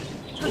dead.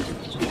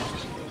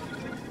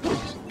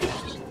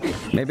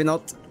 Maybe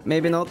not.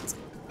 Maybe not.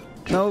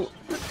 No,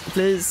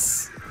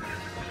 please.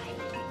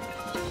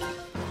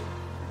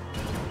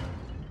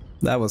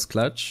 That was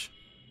clutch.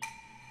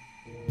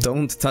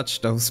 Don't touch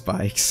those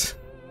spikes.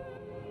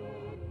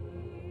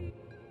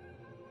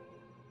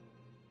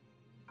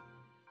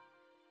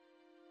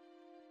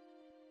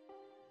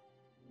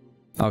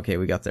 Okay,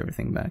 we got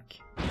everything back.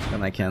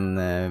 Then I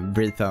can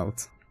breathe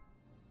out.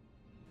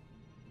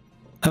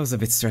 That was a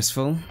bit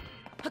stressful.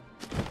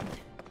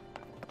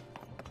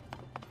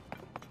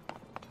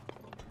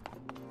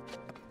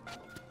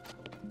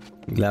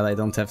 Glad I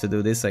don't have to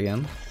do this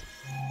again.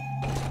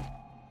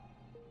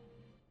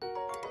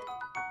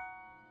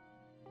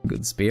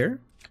 Good spear.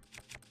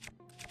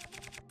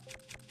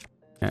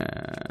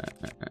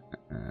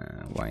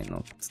 Why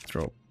not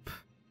drop?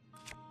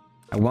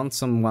 I want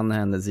some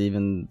one-handeds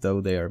even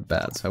though they are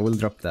bad, so I will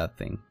drop that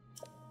thing.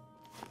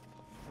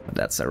 But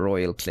that's a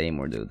royal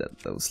claymore, dude.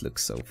 Those look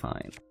so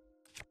fine.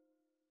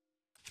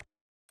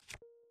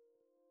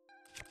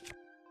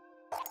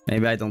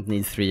 Maybe I don't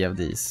need 3 of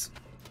these.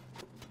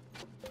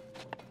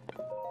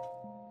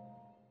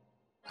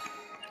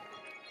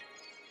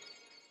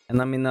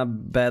 And I'm in a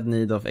bad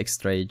need of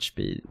extra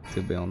HP,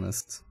 to be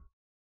honest.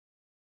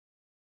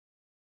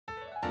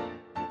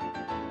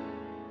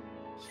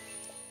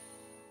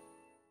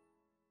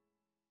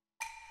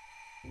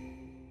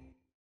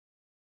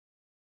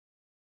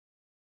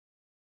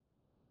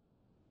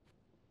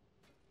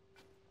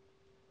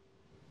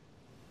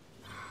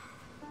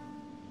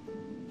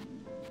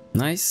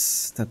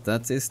 Nice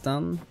that is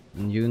done.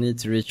 And you need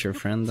to reach your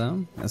friend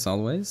down, as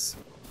always.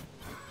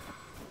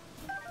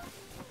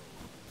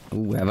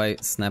 Ooh, have I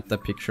snapped a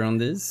picture on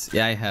this?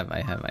 Yeah, I have.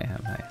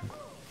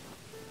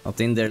 Not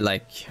in there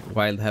like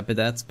wild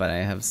habitats, but I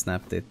have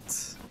snapped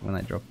it when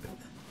I dropped it.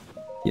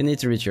 You need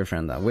to reach your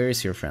friend down. Where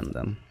is your friend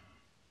then?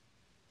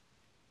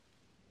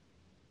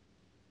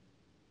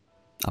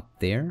 Up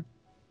there?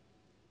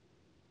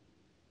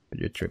 But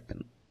you're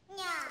tripping.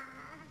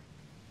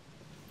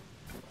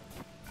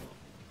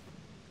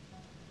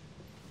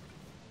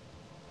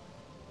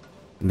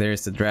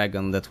 There's the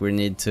dragon that we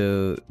need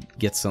to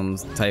get some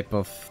type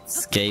of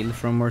scale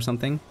from or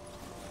something.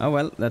 Oh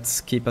well,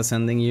 let's keep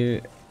ascending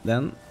you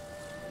then.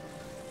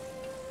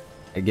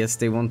 I guess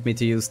they want me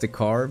to use the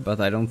car, but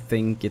I don't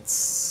think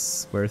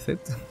it's worth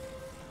it.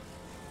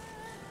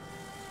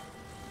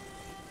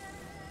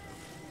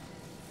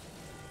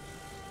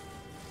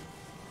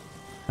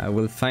 I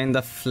will find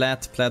a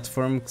flat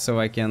platform so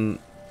I can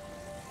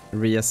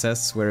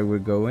reassess where we're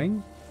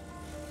going.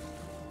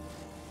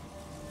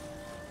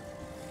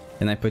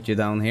 Can I put you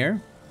down here?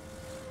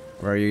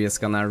 Or are you just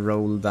gonna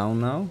roll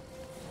down now?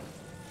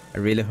 I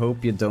really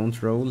hope you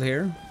don't roll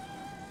here.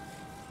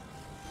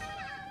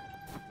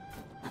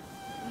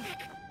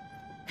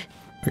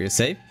 Are you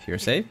safe? You're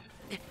safe?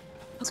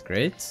 That's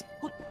great.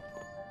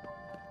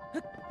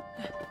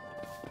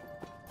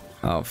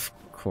 Of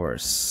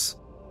course.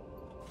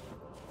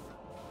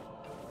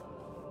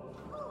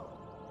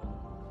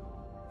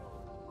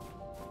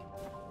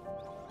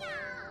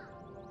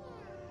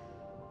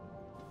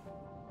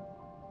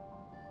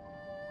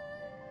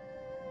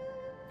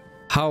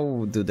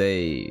 How do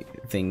they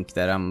think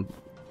that I'm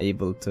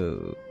able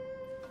to...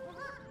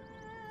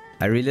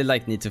 I really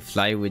need to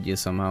fly with you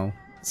somehow.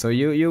 So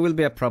you will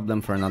be a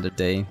problem for another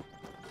day.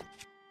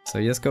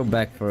 So just go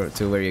back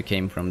to where you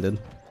came from, dude.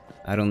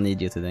 I don't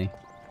need you today.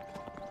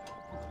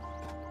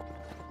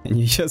 Can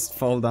you just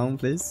fall down,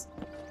 please?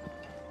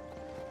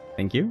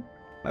 Thank you.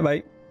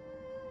 Bye-bye.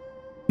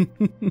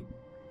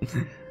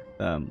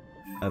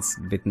 That's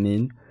a bit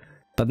mean.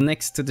 But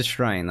next to the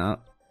shrine,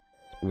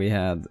 we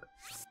had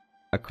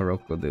a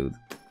Koroko dude.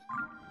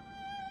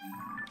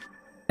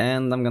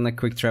 And I'm gonna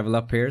quick travel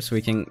up here so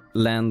we can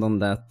land on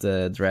that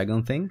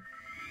dragon thing.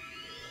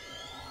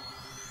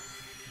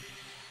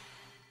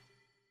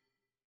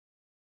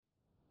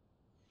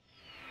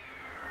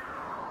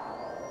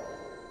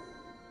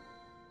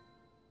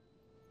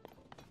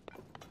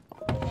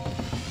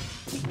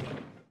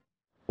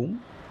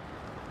 Boom.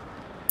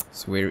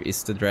 So where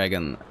is the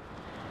dragon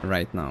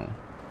right now?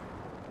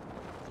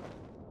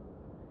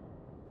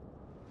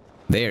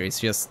 There, it's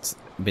just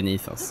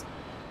beneath us.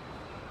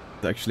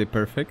 It's actually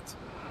perfect.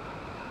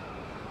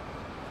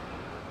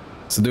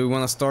 So do we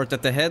want to start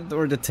at the head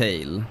or the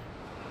tail?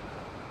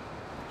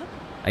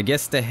 I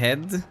guess the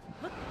head.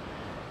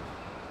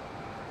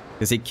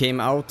 Because he came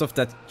out of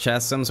that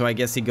chasm, so I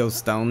guess he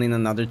goes down in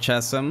another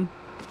chasm.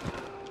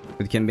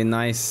 It can be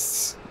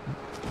nice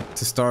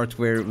to start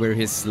where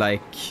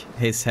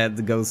his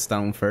head goes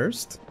down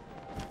first.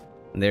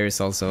 And there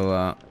is also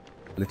a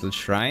little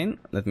shrine.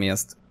 Let me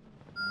just...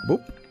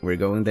 Boop. We're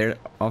going there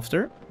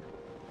after.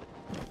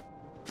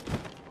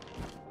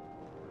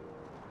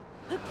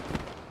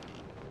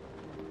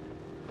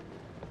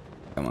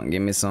 Come on,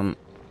 give me some.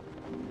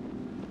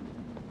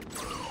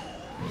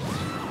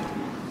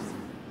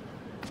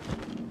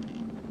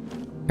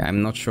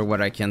 I'm not sure what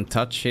I can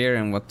touch here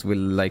and what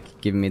will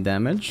give me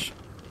damage.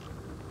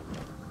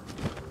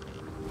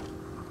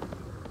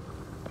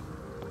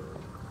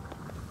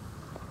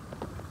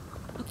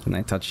 Can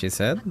I touch his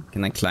head?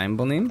 Can I climb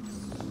on him?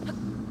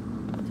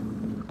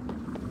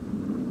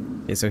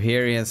 Okay, so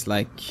here he has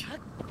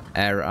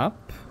air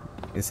up.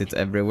 Is it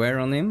everywhere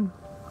on him?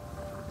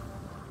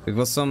 It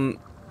was some...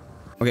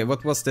 Okay,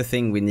 what was the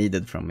thing we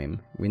needed from him?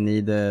 We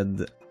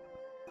needed...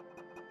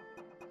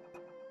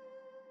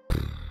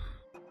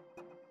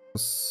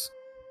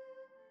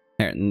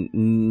 Here,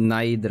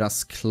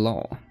 Nidra's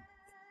claw.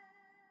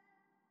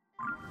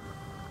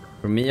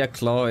 For me, a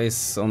claw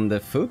is on the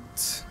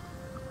foot.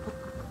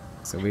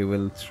 So we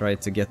will try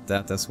to get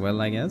that as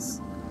well, I guess.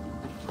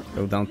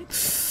 Go down.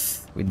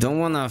 We don't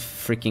want to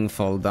freaking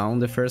fall down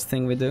the first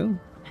thing we do.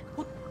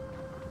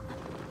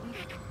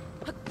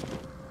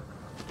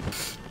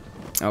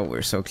 Oh,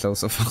 we're so close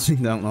to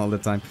falling down all the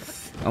time.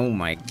 Oh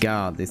my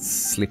god, it's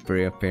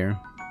slippery up here.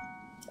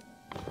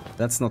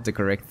 That's not the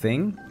correct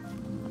thing.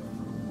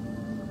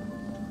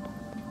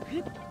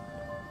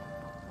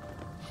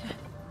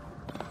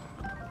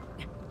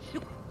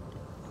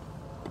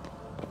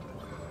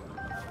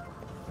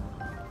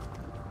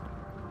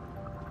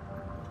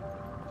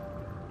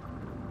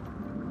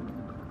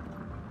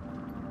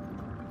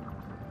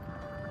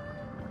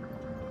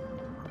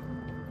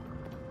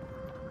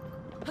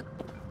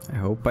 I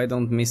hope I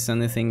don't miss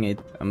anything.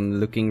 I'm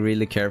looking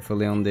really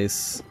carefully on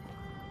this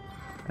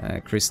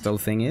crystal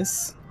thing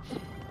is.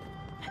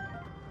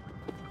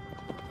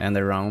 And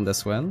around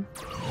as well.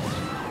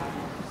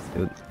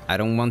 Dude, I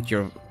don't want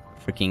your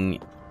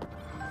freaking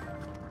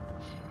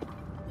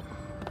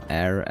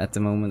air at the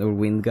moment, or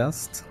wind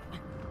gust.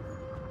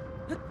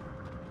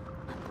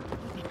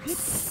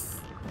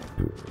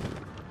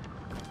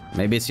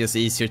 Maybe it's just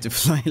easier to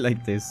fly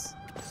like this.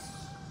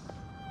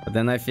 But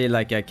then I feel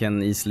like I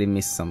can easily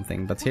miss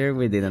something. But here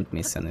we didn't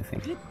miss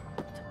anything.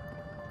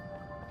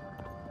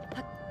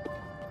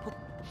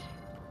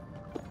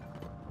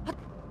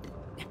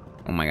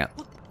 Oh my god.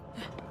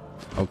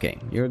 Okay,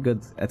 you're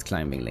good at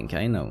climbing, Link,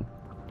 I know.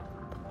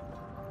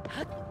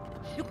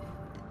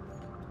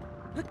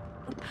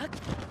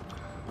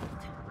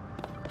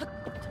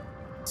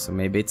 So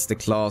maybe it's the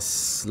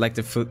claws, like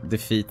the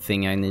feet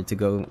thing I need to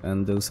go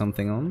and do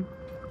something on.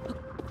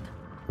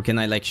 Or can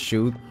I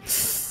shoot?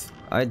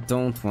 I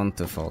don't want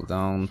to fall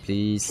down,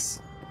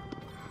 please.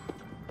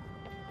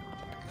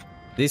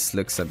 This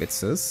looks a bit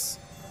sus.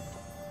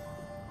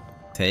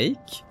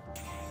 Take.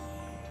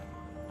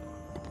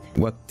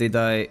 What did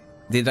I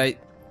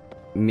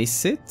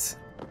miss it?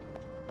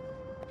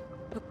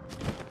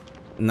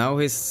 Now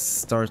he's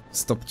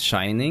stopped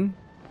shining.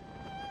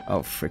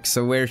 Oh frick,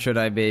 so where should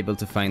I be able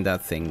to find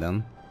that thing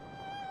then?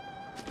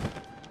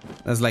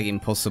 That's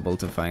impossible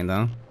to find,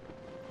 huh?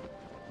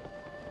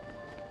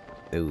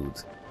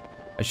 Dude.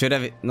 I should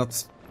have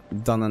not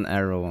done an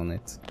arrow on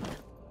it.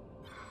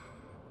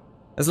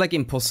 That's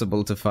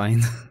impossible to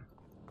find.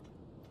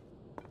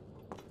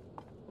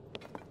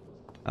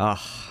 Ah.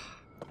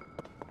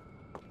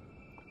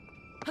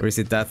 Or is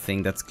it that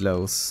thing that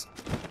glows?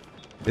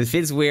 It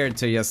feels weird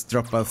to just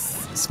drop a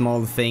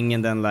small thing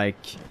and then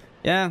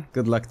yeah,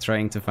 good luck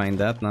trying to find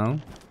that now.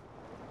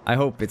 I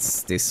hope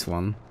it's this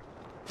one.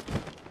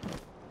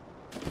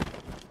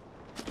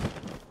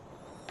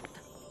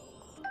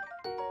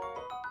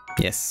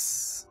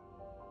 Yes.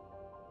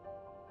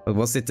 But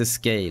was it the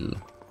scale?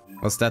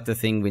 Was that the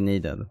thing we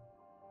needed?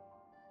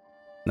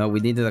 No, we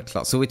needed a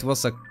claw. So it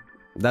was a...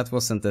 That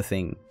wasn't the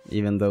thing,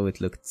 even though it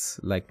looked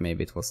like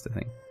maybe it was the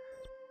thing.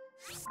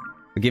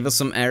 Give us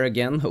some air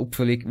again.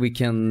 Hopefully we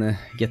can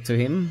get to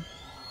him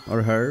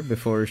or her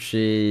before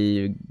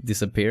she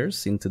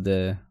disappears into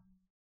the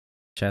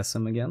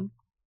chasm again.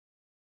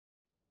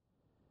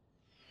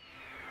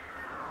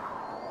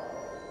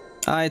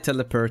 I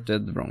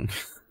teleported wrong.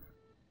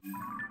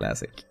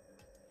 Classic.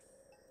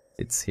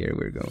 It's here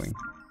we're going.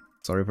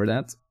 Sorry for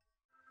that.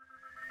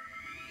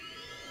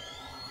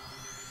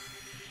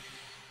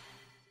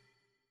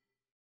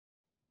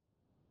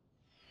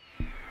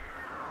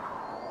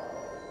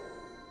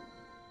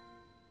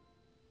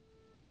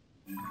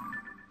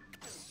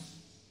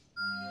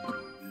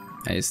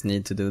 I just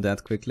need to do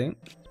that quickly.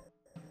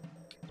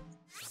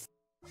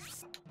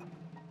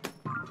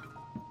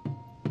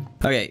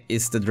 Okay,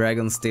 is the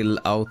dragon still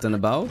out and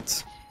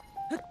about?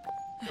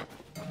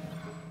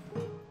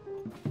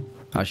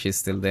 Oh, she's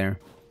still there.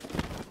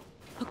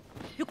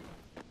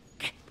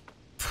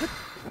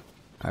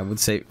 I would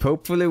say,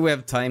 hopefully we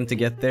have time to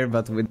get there,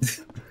 but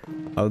with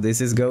how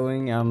this is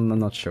going, I'm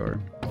not sure.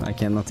 I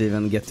cannot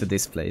even get to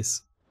this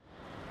place.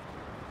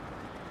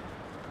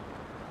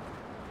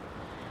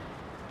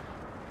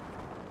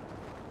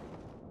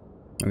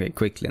 Okay,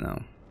 quickly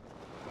now.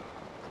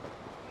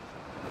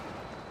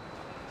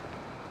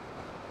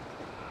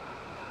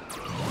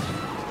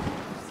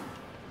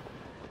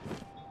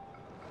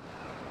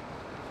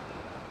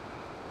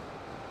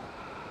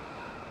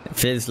 It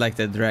feels like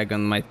the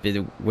dragon might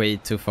be way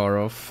too far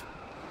off.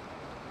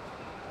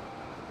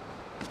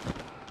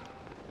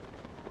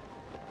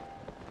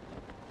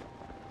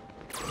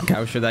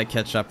 How should I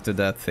catch up to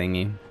that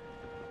thingy?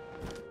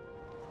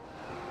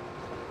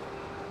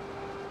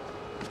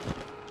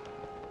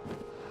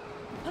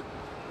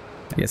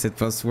 I guess it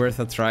was worth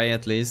a try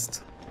at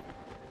least.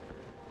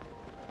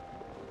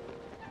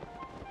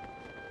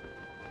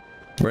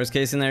 Worst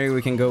case scenario,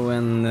 we can go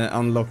and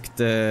unlock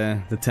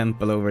the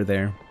temple over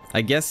there.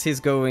 I guess he's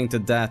going to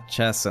that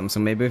chasm, so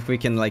maybe if we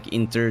can like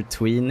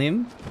intertween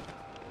him.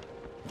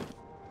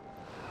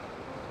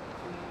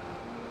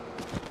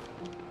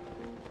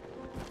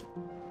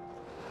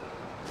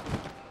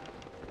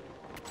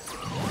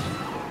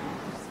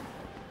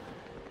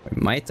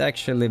 We might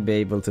actually be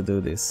able to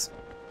do this.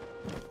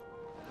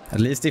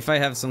 At least if I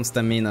have some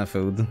stamina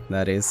food,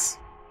 that is.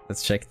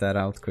 Let's check that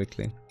out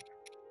quickly.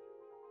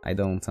 I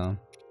don't, huh?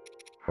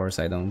 Of course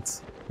I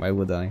don't. Why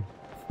would I?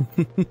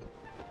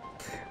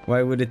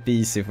 Why would it be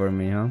easy for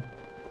me, huh?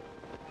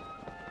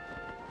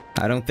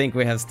 I don't think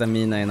we have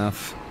stamina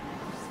enough.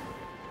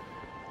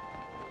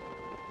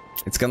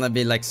 It's gonna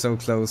be like so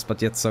close,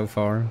 but yet so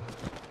far.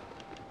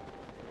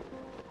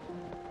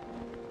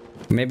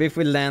 Maybe if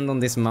we land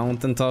on this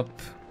mountaintop.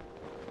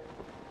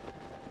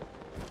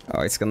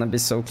 Oh, it's gonna be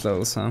so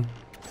close, huh?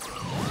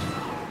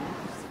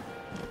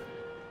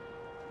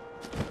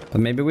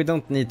 But maybe we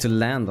don't need to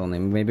land on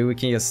him. Maybe we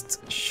can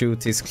just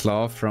shoot his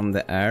claw from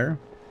the air.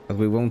 But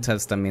we won't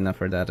have stamina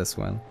for that as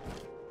well.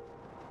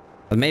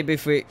 But maybe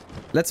if we...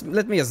 Let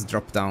me just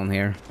drop down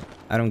here.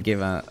 I don't give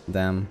a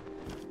damn.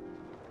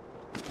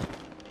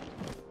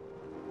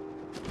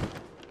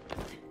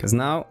 Because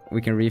now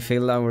we can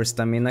refill our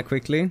stamina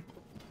quickly.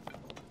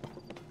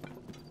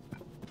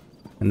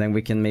 And then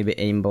we can maybe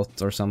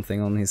aimbot or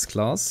something on his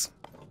claws.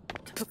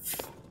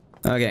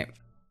 Okay.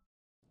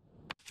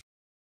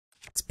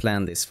 Let's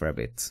plan this for a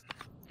bit.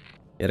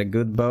 Get a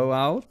good bow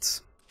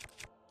out.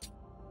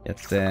 Get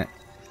the...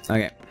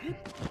 Okay.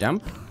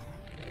 Jump.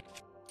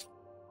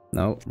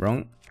 No,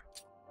 wrong.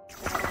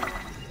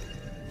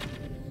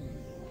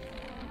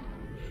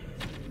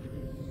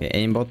 Okay,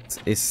 aimbot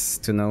is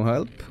to no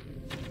help.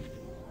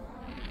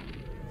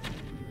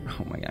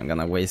 Oh my god, I'm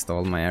gonna waste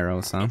all my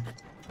arrows, huh?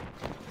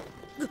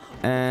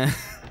 And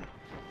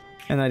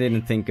I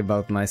didn't think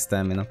about my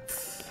stamina.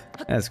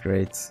 That's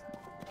great.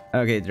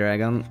 Okay,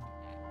 dragon.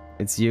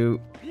 It's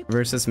you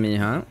versus me,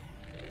 huh?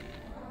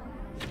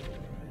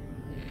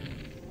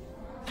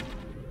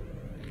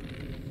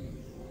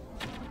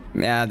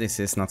 Yeah, this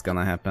is not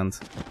gonna happen.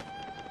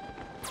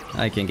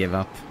 I can give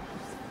up.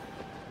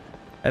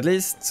 At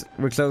least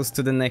we're close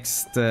to the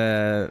next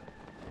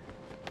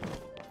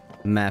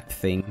map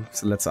thing.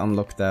 So let's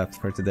unlock that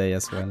for today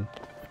as well.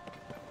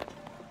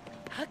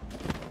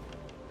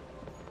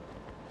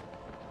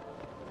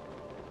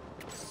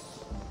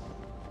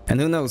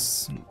 And who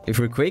knows, if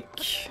we're quick,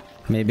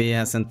 maybe he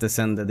hasn't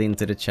descended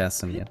into the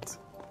chasm yet.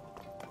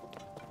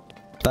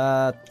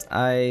 But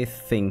I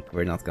think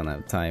we're not gonna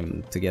have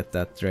time to get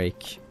that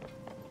Drake.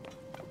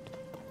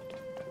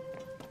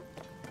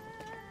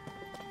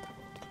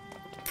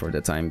 For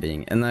the time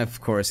being. And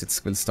of course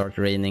it will start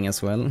raining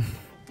as well.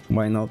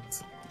 Why not?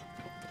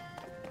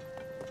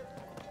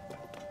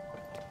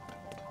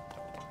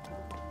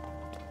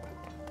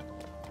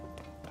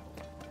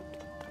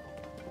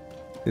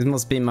 This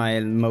must be my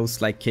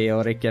most like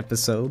chaotic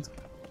episode.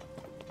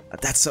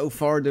 But that's so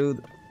far,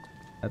 dude.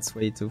 That's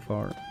way too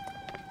far.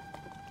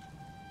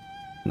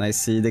 And I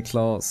see the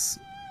claws.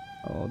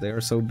 Oh, they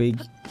are so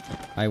big.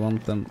 I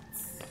want them.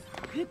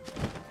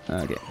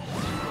 Okay.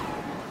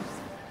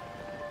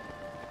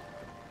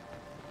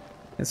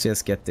 Let's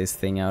just get this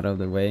thing out of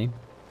the way.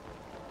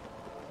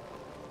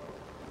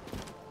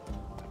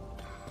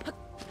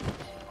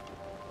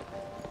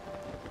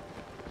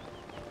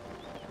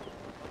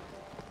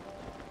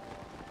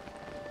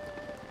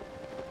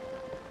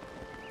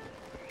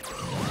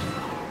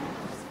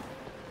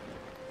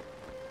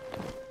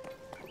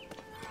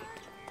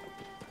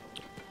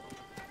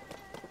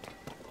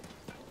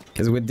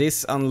 Because with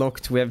this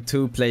unlocked, we have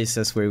 2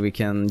 places where we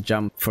can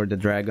jump for the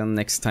dragon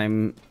next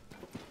time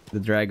the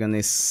dragon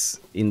is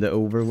in the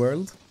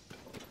overworld.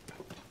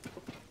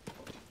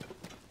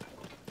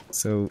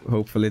 So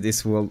hopefully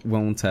this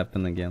won't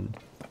happen again.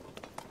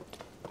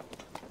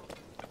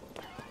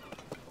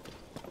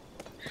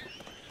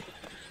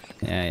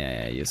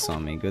 Yeah, you saw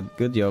me.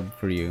 Good job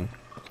for you.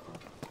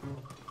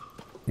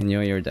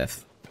 Enjoy your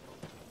death.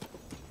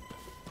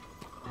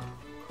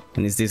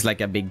 And is this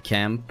like a big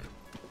camp?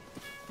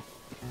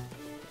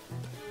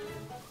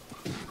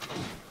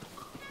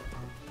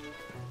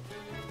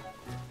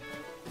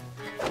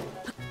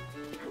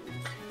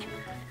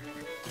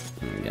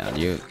 Yeah,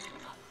 you...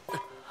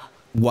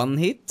 1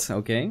 hit?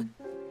 Okay.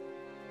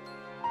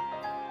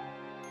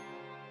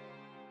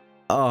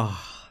 Oh,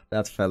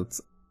 that felt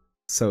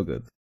so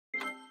good.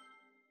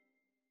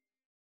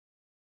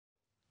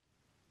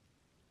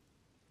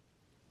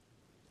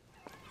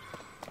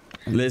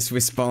 At least we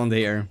spawned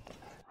here.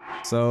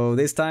 So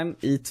this time,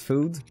 eat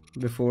food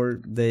before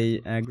they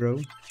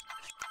aggro.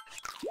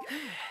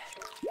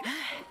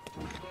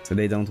 So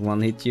they don't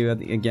one-hit you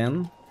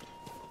again.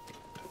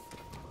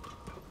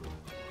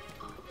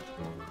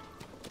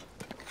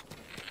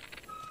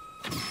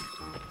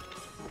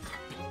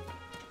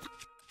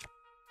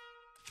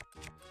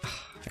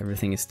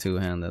 Everything is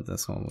two-handed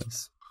as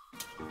always.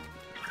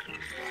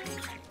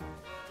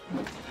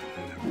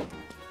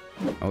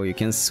 Oh, you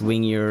can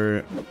swing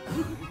your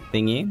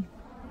thingy.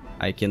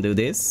 I can do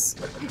this.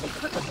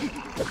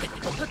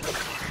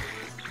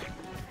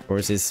 Of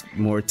course, it's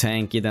more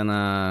tanky than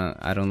a...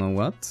 I don't know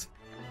what.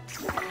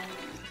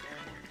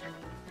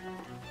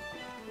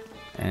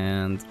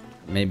 And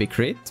maybe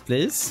crit,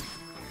 please.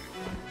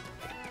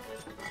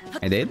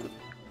 I did.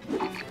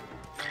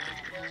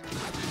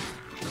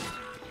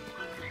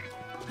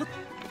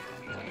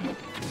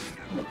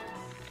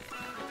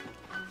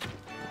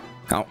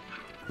 Oh,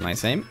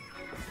 nice aim.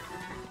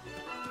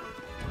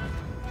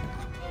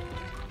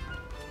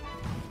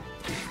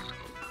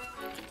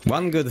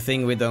 One good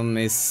thing with them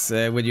is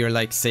with your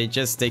like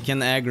sages, they can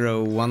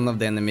aggro one of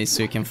the enemies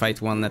so you can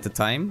fight one at a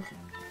time.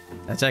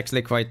 That's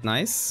actually quite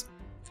nice.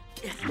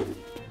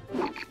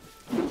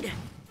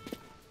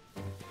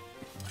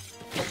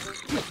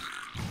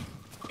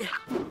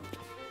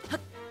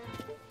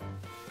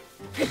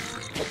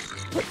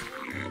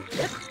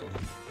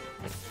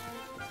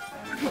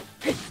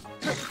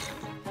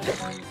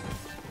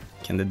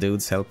 Can the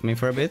dudes help me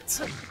for a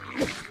bit?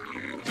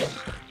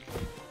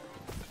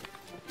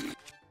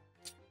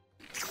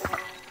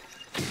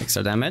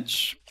 Extra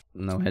damage,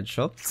 no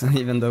headshot,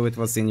 even though it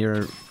was in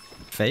your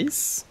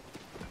face.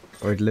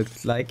 Or it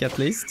looked like, at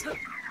least.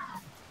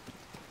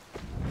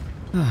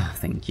 Ah,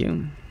 thank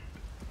you.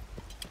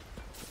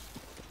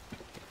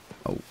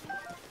 Oh.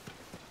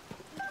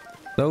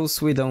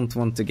 Those we don't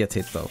want to get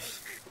hit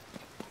off.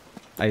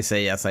 I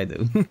say yes, I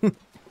do.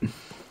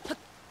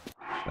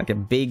 Like a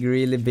big,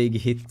 really big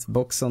hit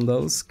box on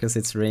those, because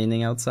it's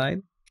raining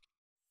outside.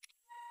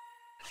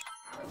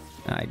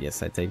 I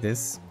guess I take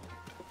this.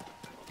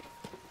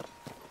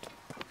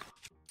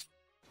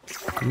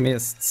 Let me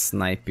just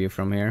snipe you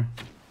from here.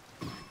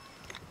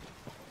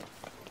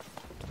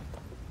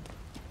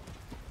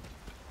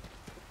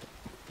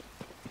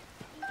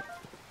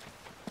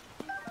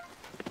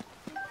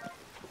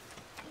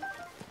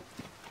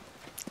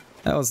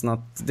 That was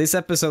not... This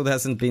episode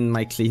hasn't been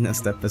my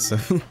cleanest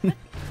episode.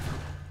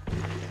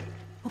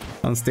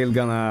 I'm still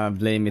gonna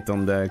blame it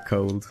on the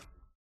cold.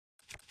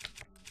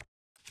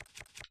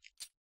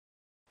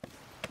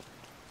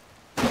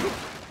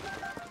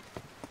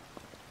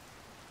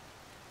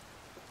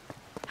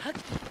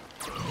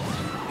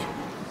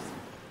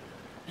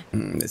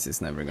 This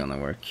is never gonna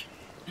work.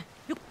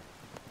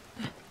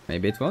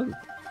 Maybe it will.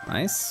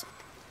 Nice.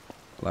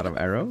 A lot of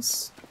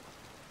arrows.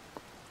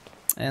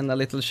 And a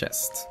little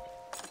chest.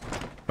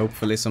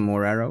 Hopefully some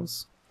more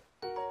arrows.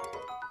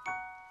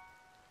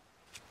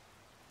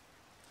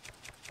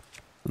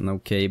 An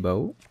okay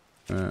bow.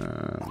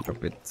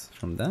 Drop it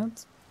from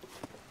that.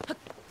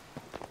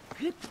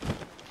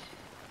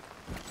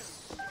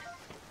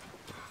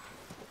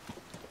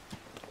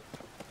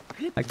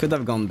 I could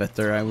have gone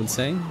better, I would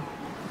say.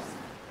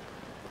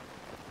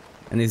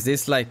 And is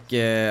this like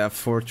a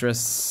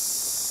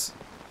fortress?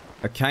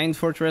 A kind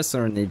fortress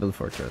or an evil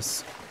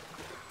fortress?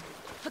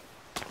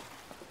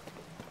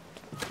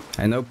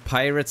 I know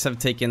pirates have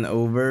taken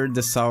over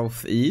the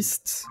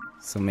southeast,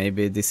 so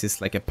maybe this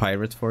is like a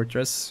pirate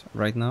fortress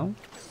right now.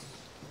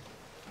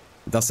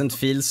 Doesn't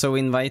feel so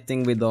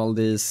inviting with all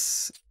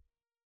these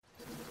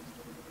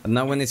But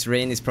now when it's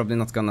rain, it's probably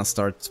not gonna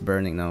start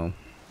burning now.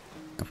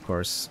 Of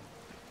course.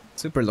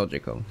 Super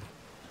logical.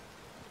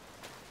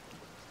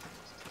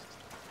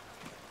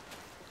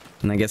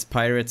 And I guess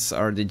pirates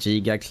are the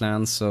Giga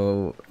clan,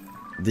 so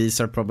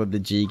these are probably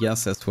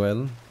Gigas as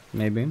well,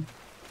 maybe.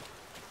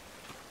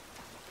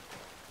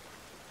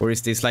 Or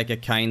is this like a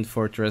kind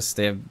fortress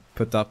they have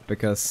put up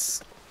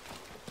because...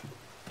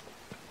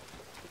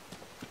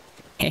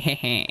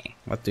 Hehehe,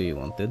 what do you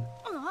want, dude?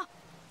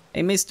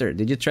 Hey mister,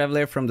 did you travel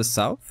here from the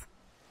south?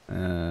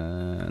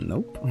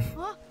 Nope.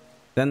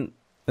 Then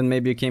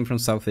maybe you came from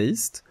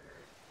southeast?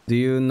 Do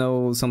you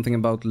know something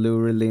about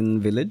Lurelin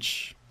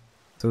village?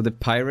 So the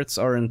pirates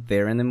aren't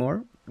there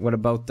anymore? What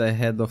about the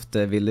head of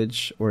the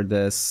village or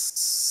the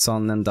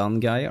Sun and Dun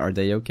guy? Are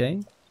they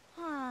okay?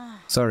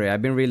 Sorry,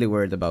 I've been really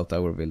worried about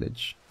our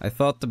village. I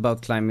thought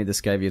about climbing the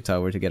Skyview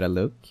Tower to get a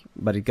look,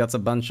 but it got a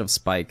bunch of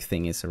spike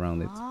thingies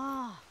around it.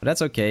 But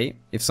that's okay.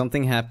 If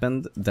something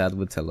happened, Dad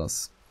would tell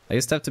us. I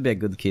just have to be a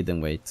good kid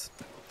and wait.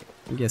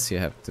 I guess you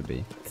have to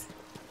be.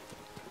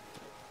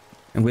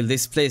 And will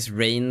this place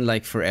rain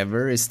like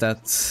forever? Is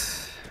that...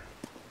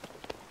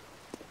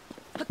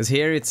 Because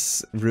here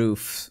it's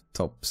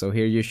rooftop, so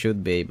here you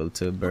should be able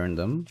to burn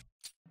them.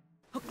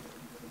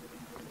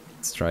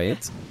 Let's try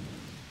it.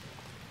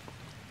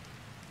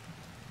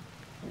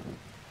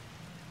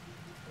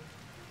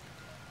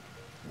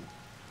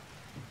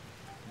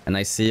 And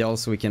I see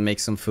also we can make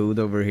some food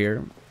over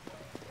here.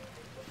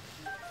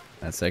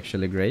 That's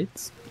actually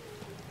great.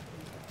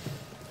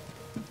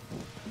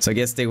 So I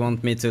guess they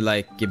want me to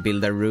like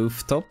build a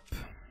rooftop.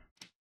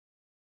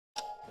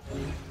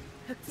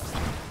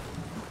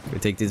 We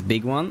take this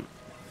big one,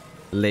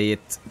 lay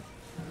it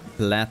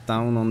flat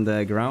down on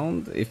the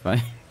ground, if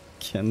I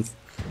can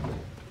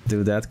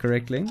do that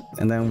correctly.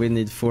 And then we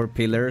need 4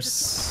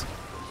 pillars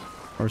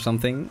or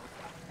something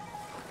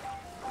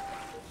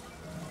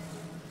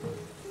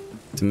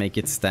to make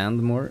it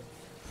stand more.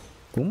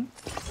 Boom.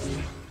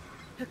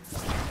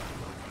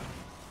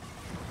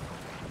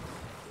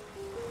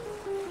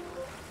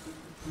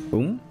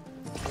 Boom.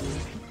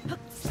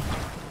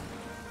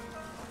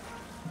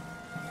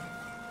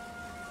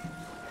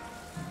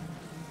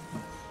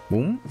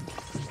 Boom.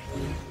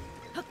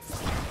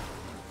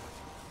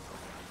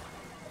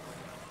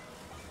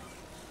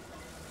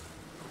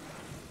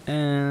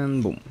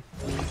 And boom.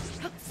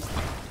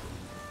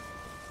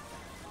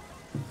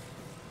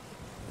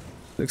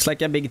 Looks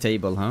like a big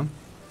table, huh?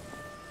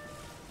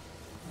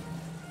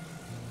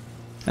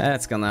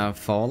 That's gonna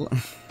fall.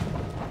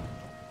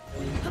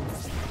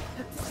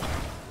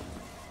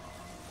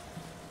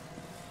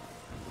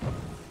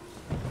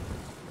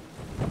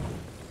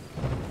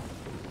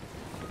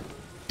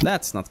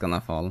 That's not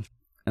gonna fall.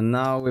 And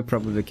now we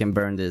probably can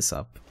burn this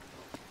up.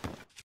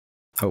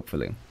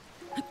 Hopefully.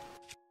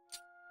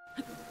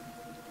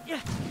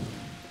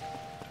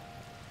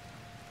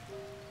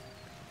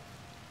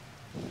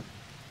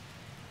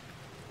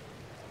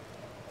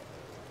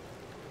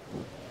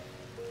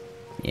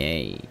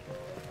 Yay.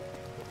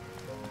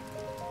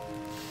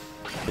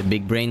 The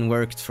big brain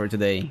worked for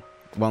today.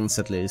 Once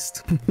at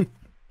least.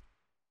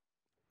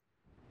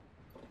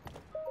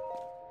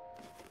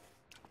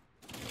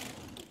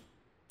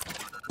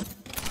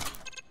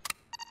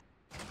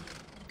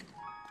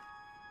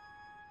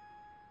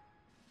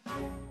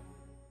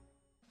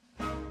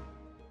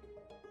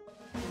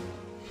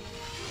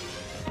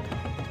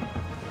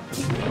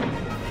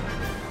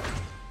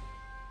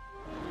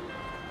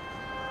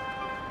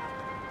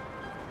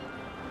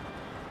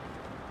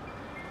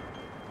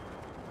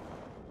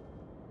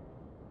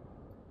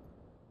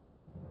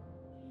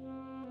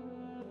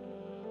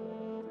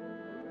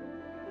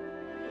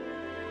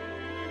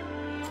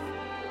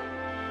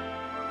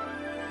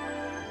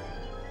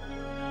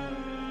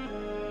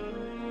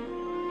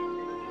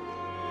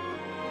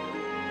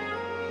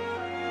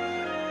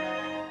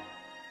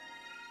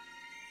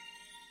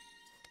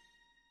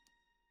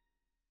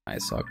 I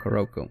saw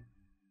Kuroko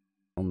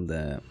on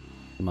the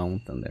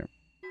mountain there.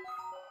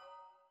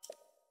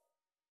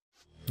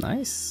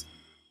 Nice.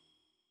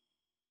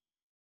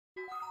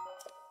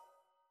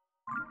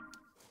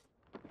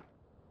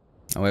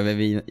 Oh, I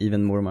have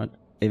even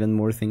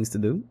more things to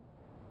do.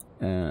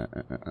 Let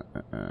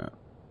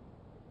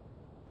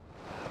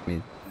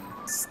me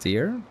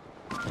steer.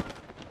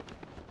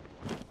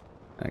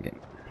 Okay.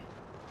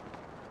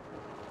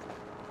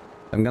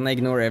 I'm gonna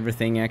ignore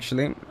everything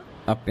actually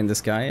up in the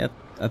sky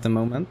at the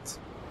moment.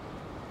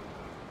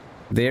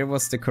 There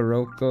was the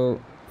Kuroko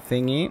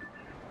thingy.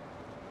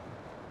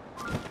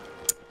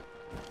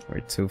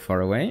 We're too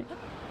far away.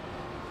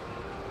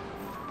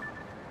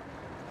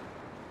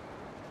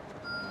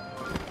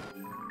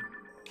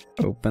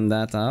 Open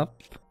that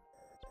up.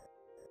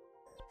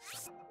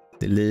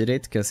 Delete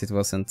it because it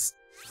wasn't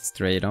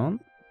straight on.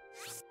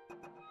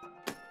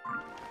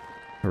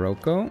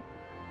 Kuroko.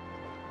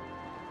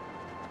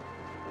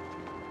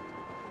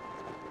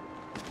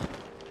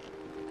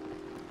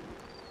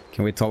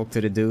 Can we talk to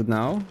the dude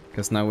now?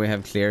 Because now we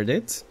have cleared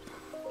it.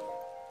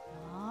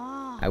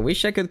 I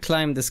wish I could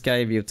climb the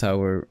Skyview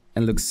Tower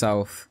and look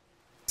south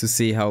to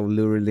see how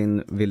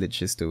Lurelin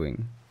village is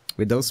doing.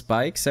 With those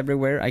spikes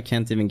everywhere, I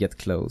can't even get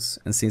close.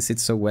 And since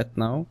it's so wet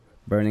now,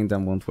 burning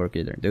them won't work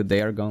either. Dude,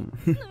 they are gone.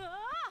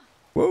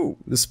 Whoa,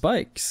 the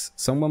spikes.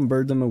 Someone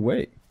burned them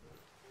away.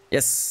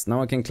 Yes,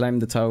 now I can climb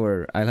the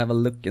tower. I'll have a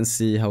look and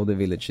see how the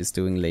village is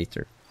doing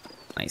later.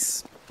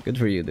 Nice. Good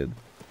for you, dude.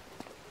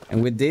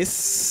 And with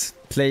this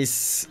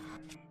place,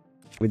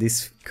 with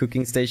this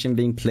cooking station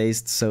being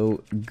placed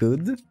so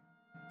good,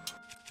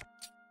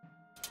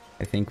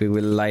 I think we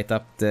will light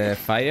up the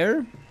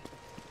fire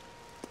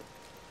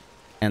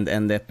and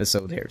end the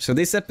episode here. So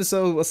this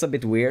episode was a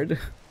bit weird.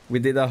 We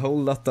did a whole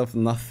lot of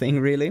nothing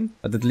really,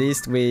 but at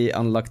least we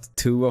unlocked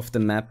 2 of the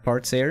map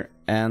parts here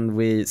and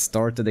we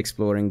started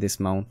exploring this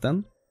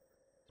mountain.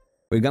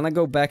 We're gonna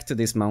go back to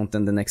this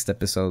mountain the next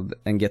episode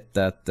and get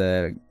that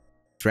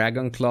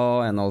dragon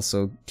claw and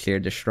also clear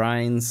the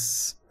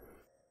shrines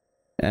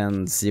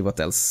and see what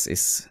else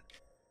is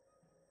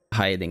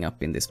hiding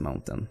up in this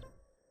mountain.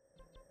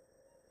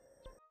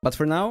 But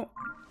for now,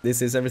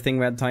 this is everything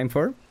we had time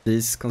for.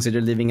 Please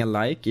consider leaving a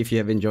like if you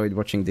have enjoyed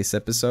watching this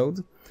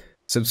episode.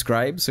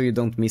 Subscribe so you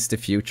don't miss the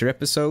future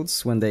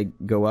episodes when they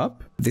go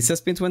up. This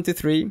has been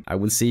 23. I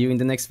will see you in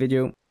the next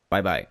video.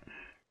 Bye bye.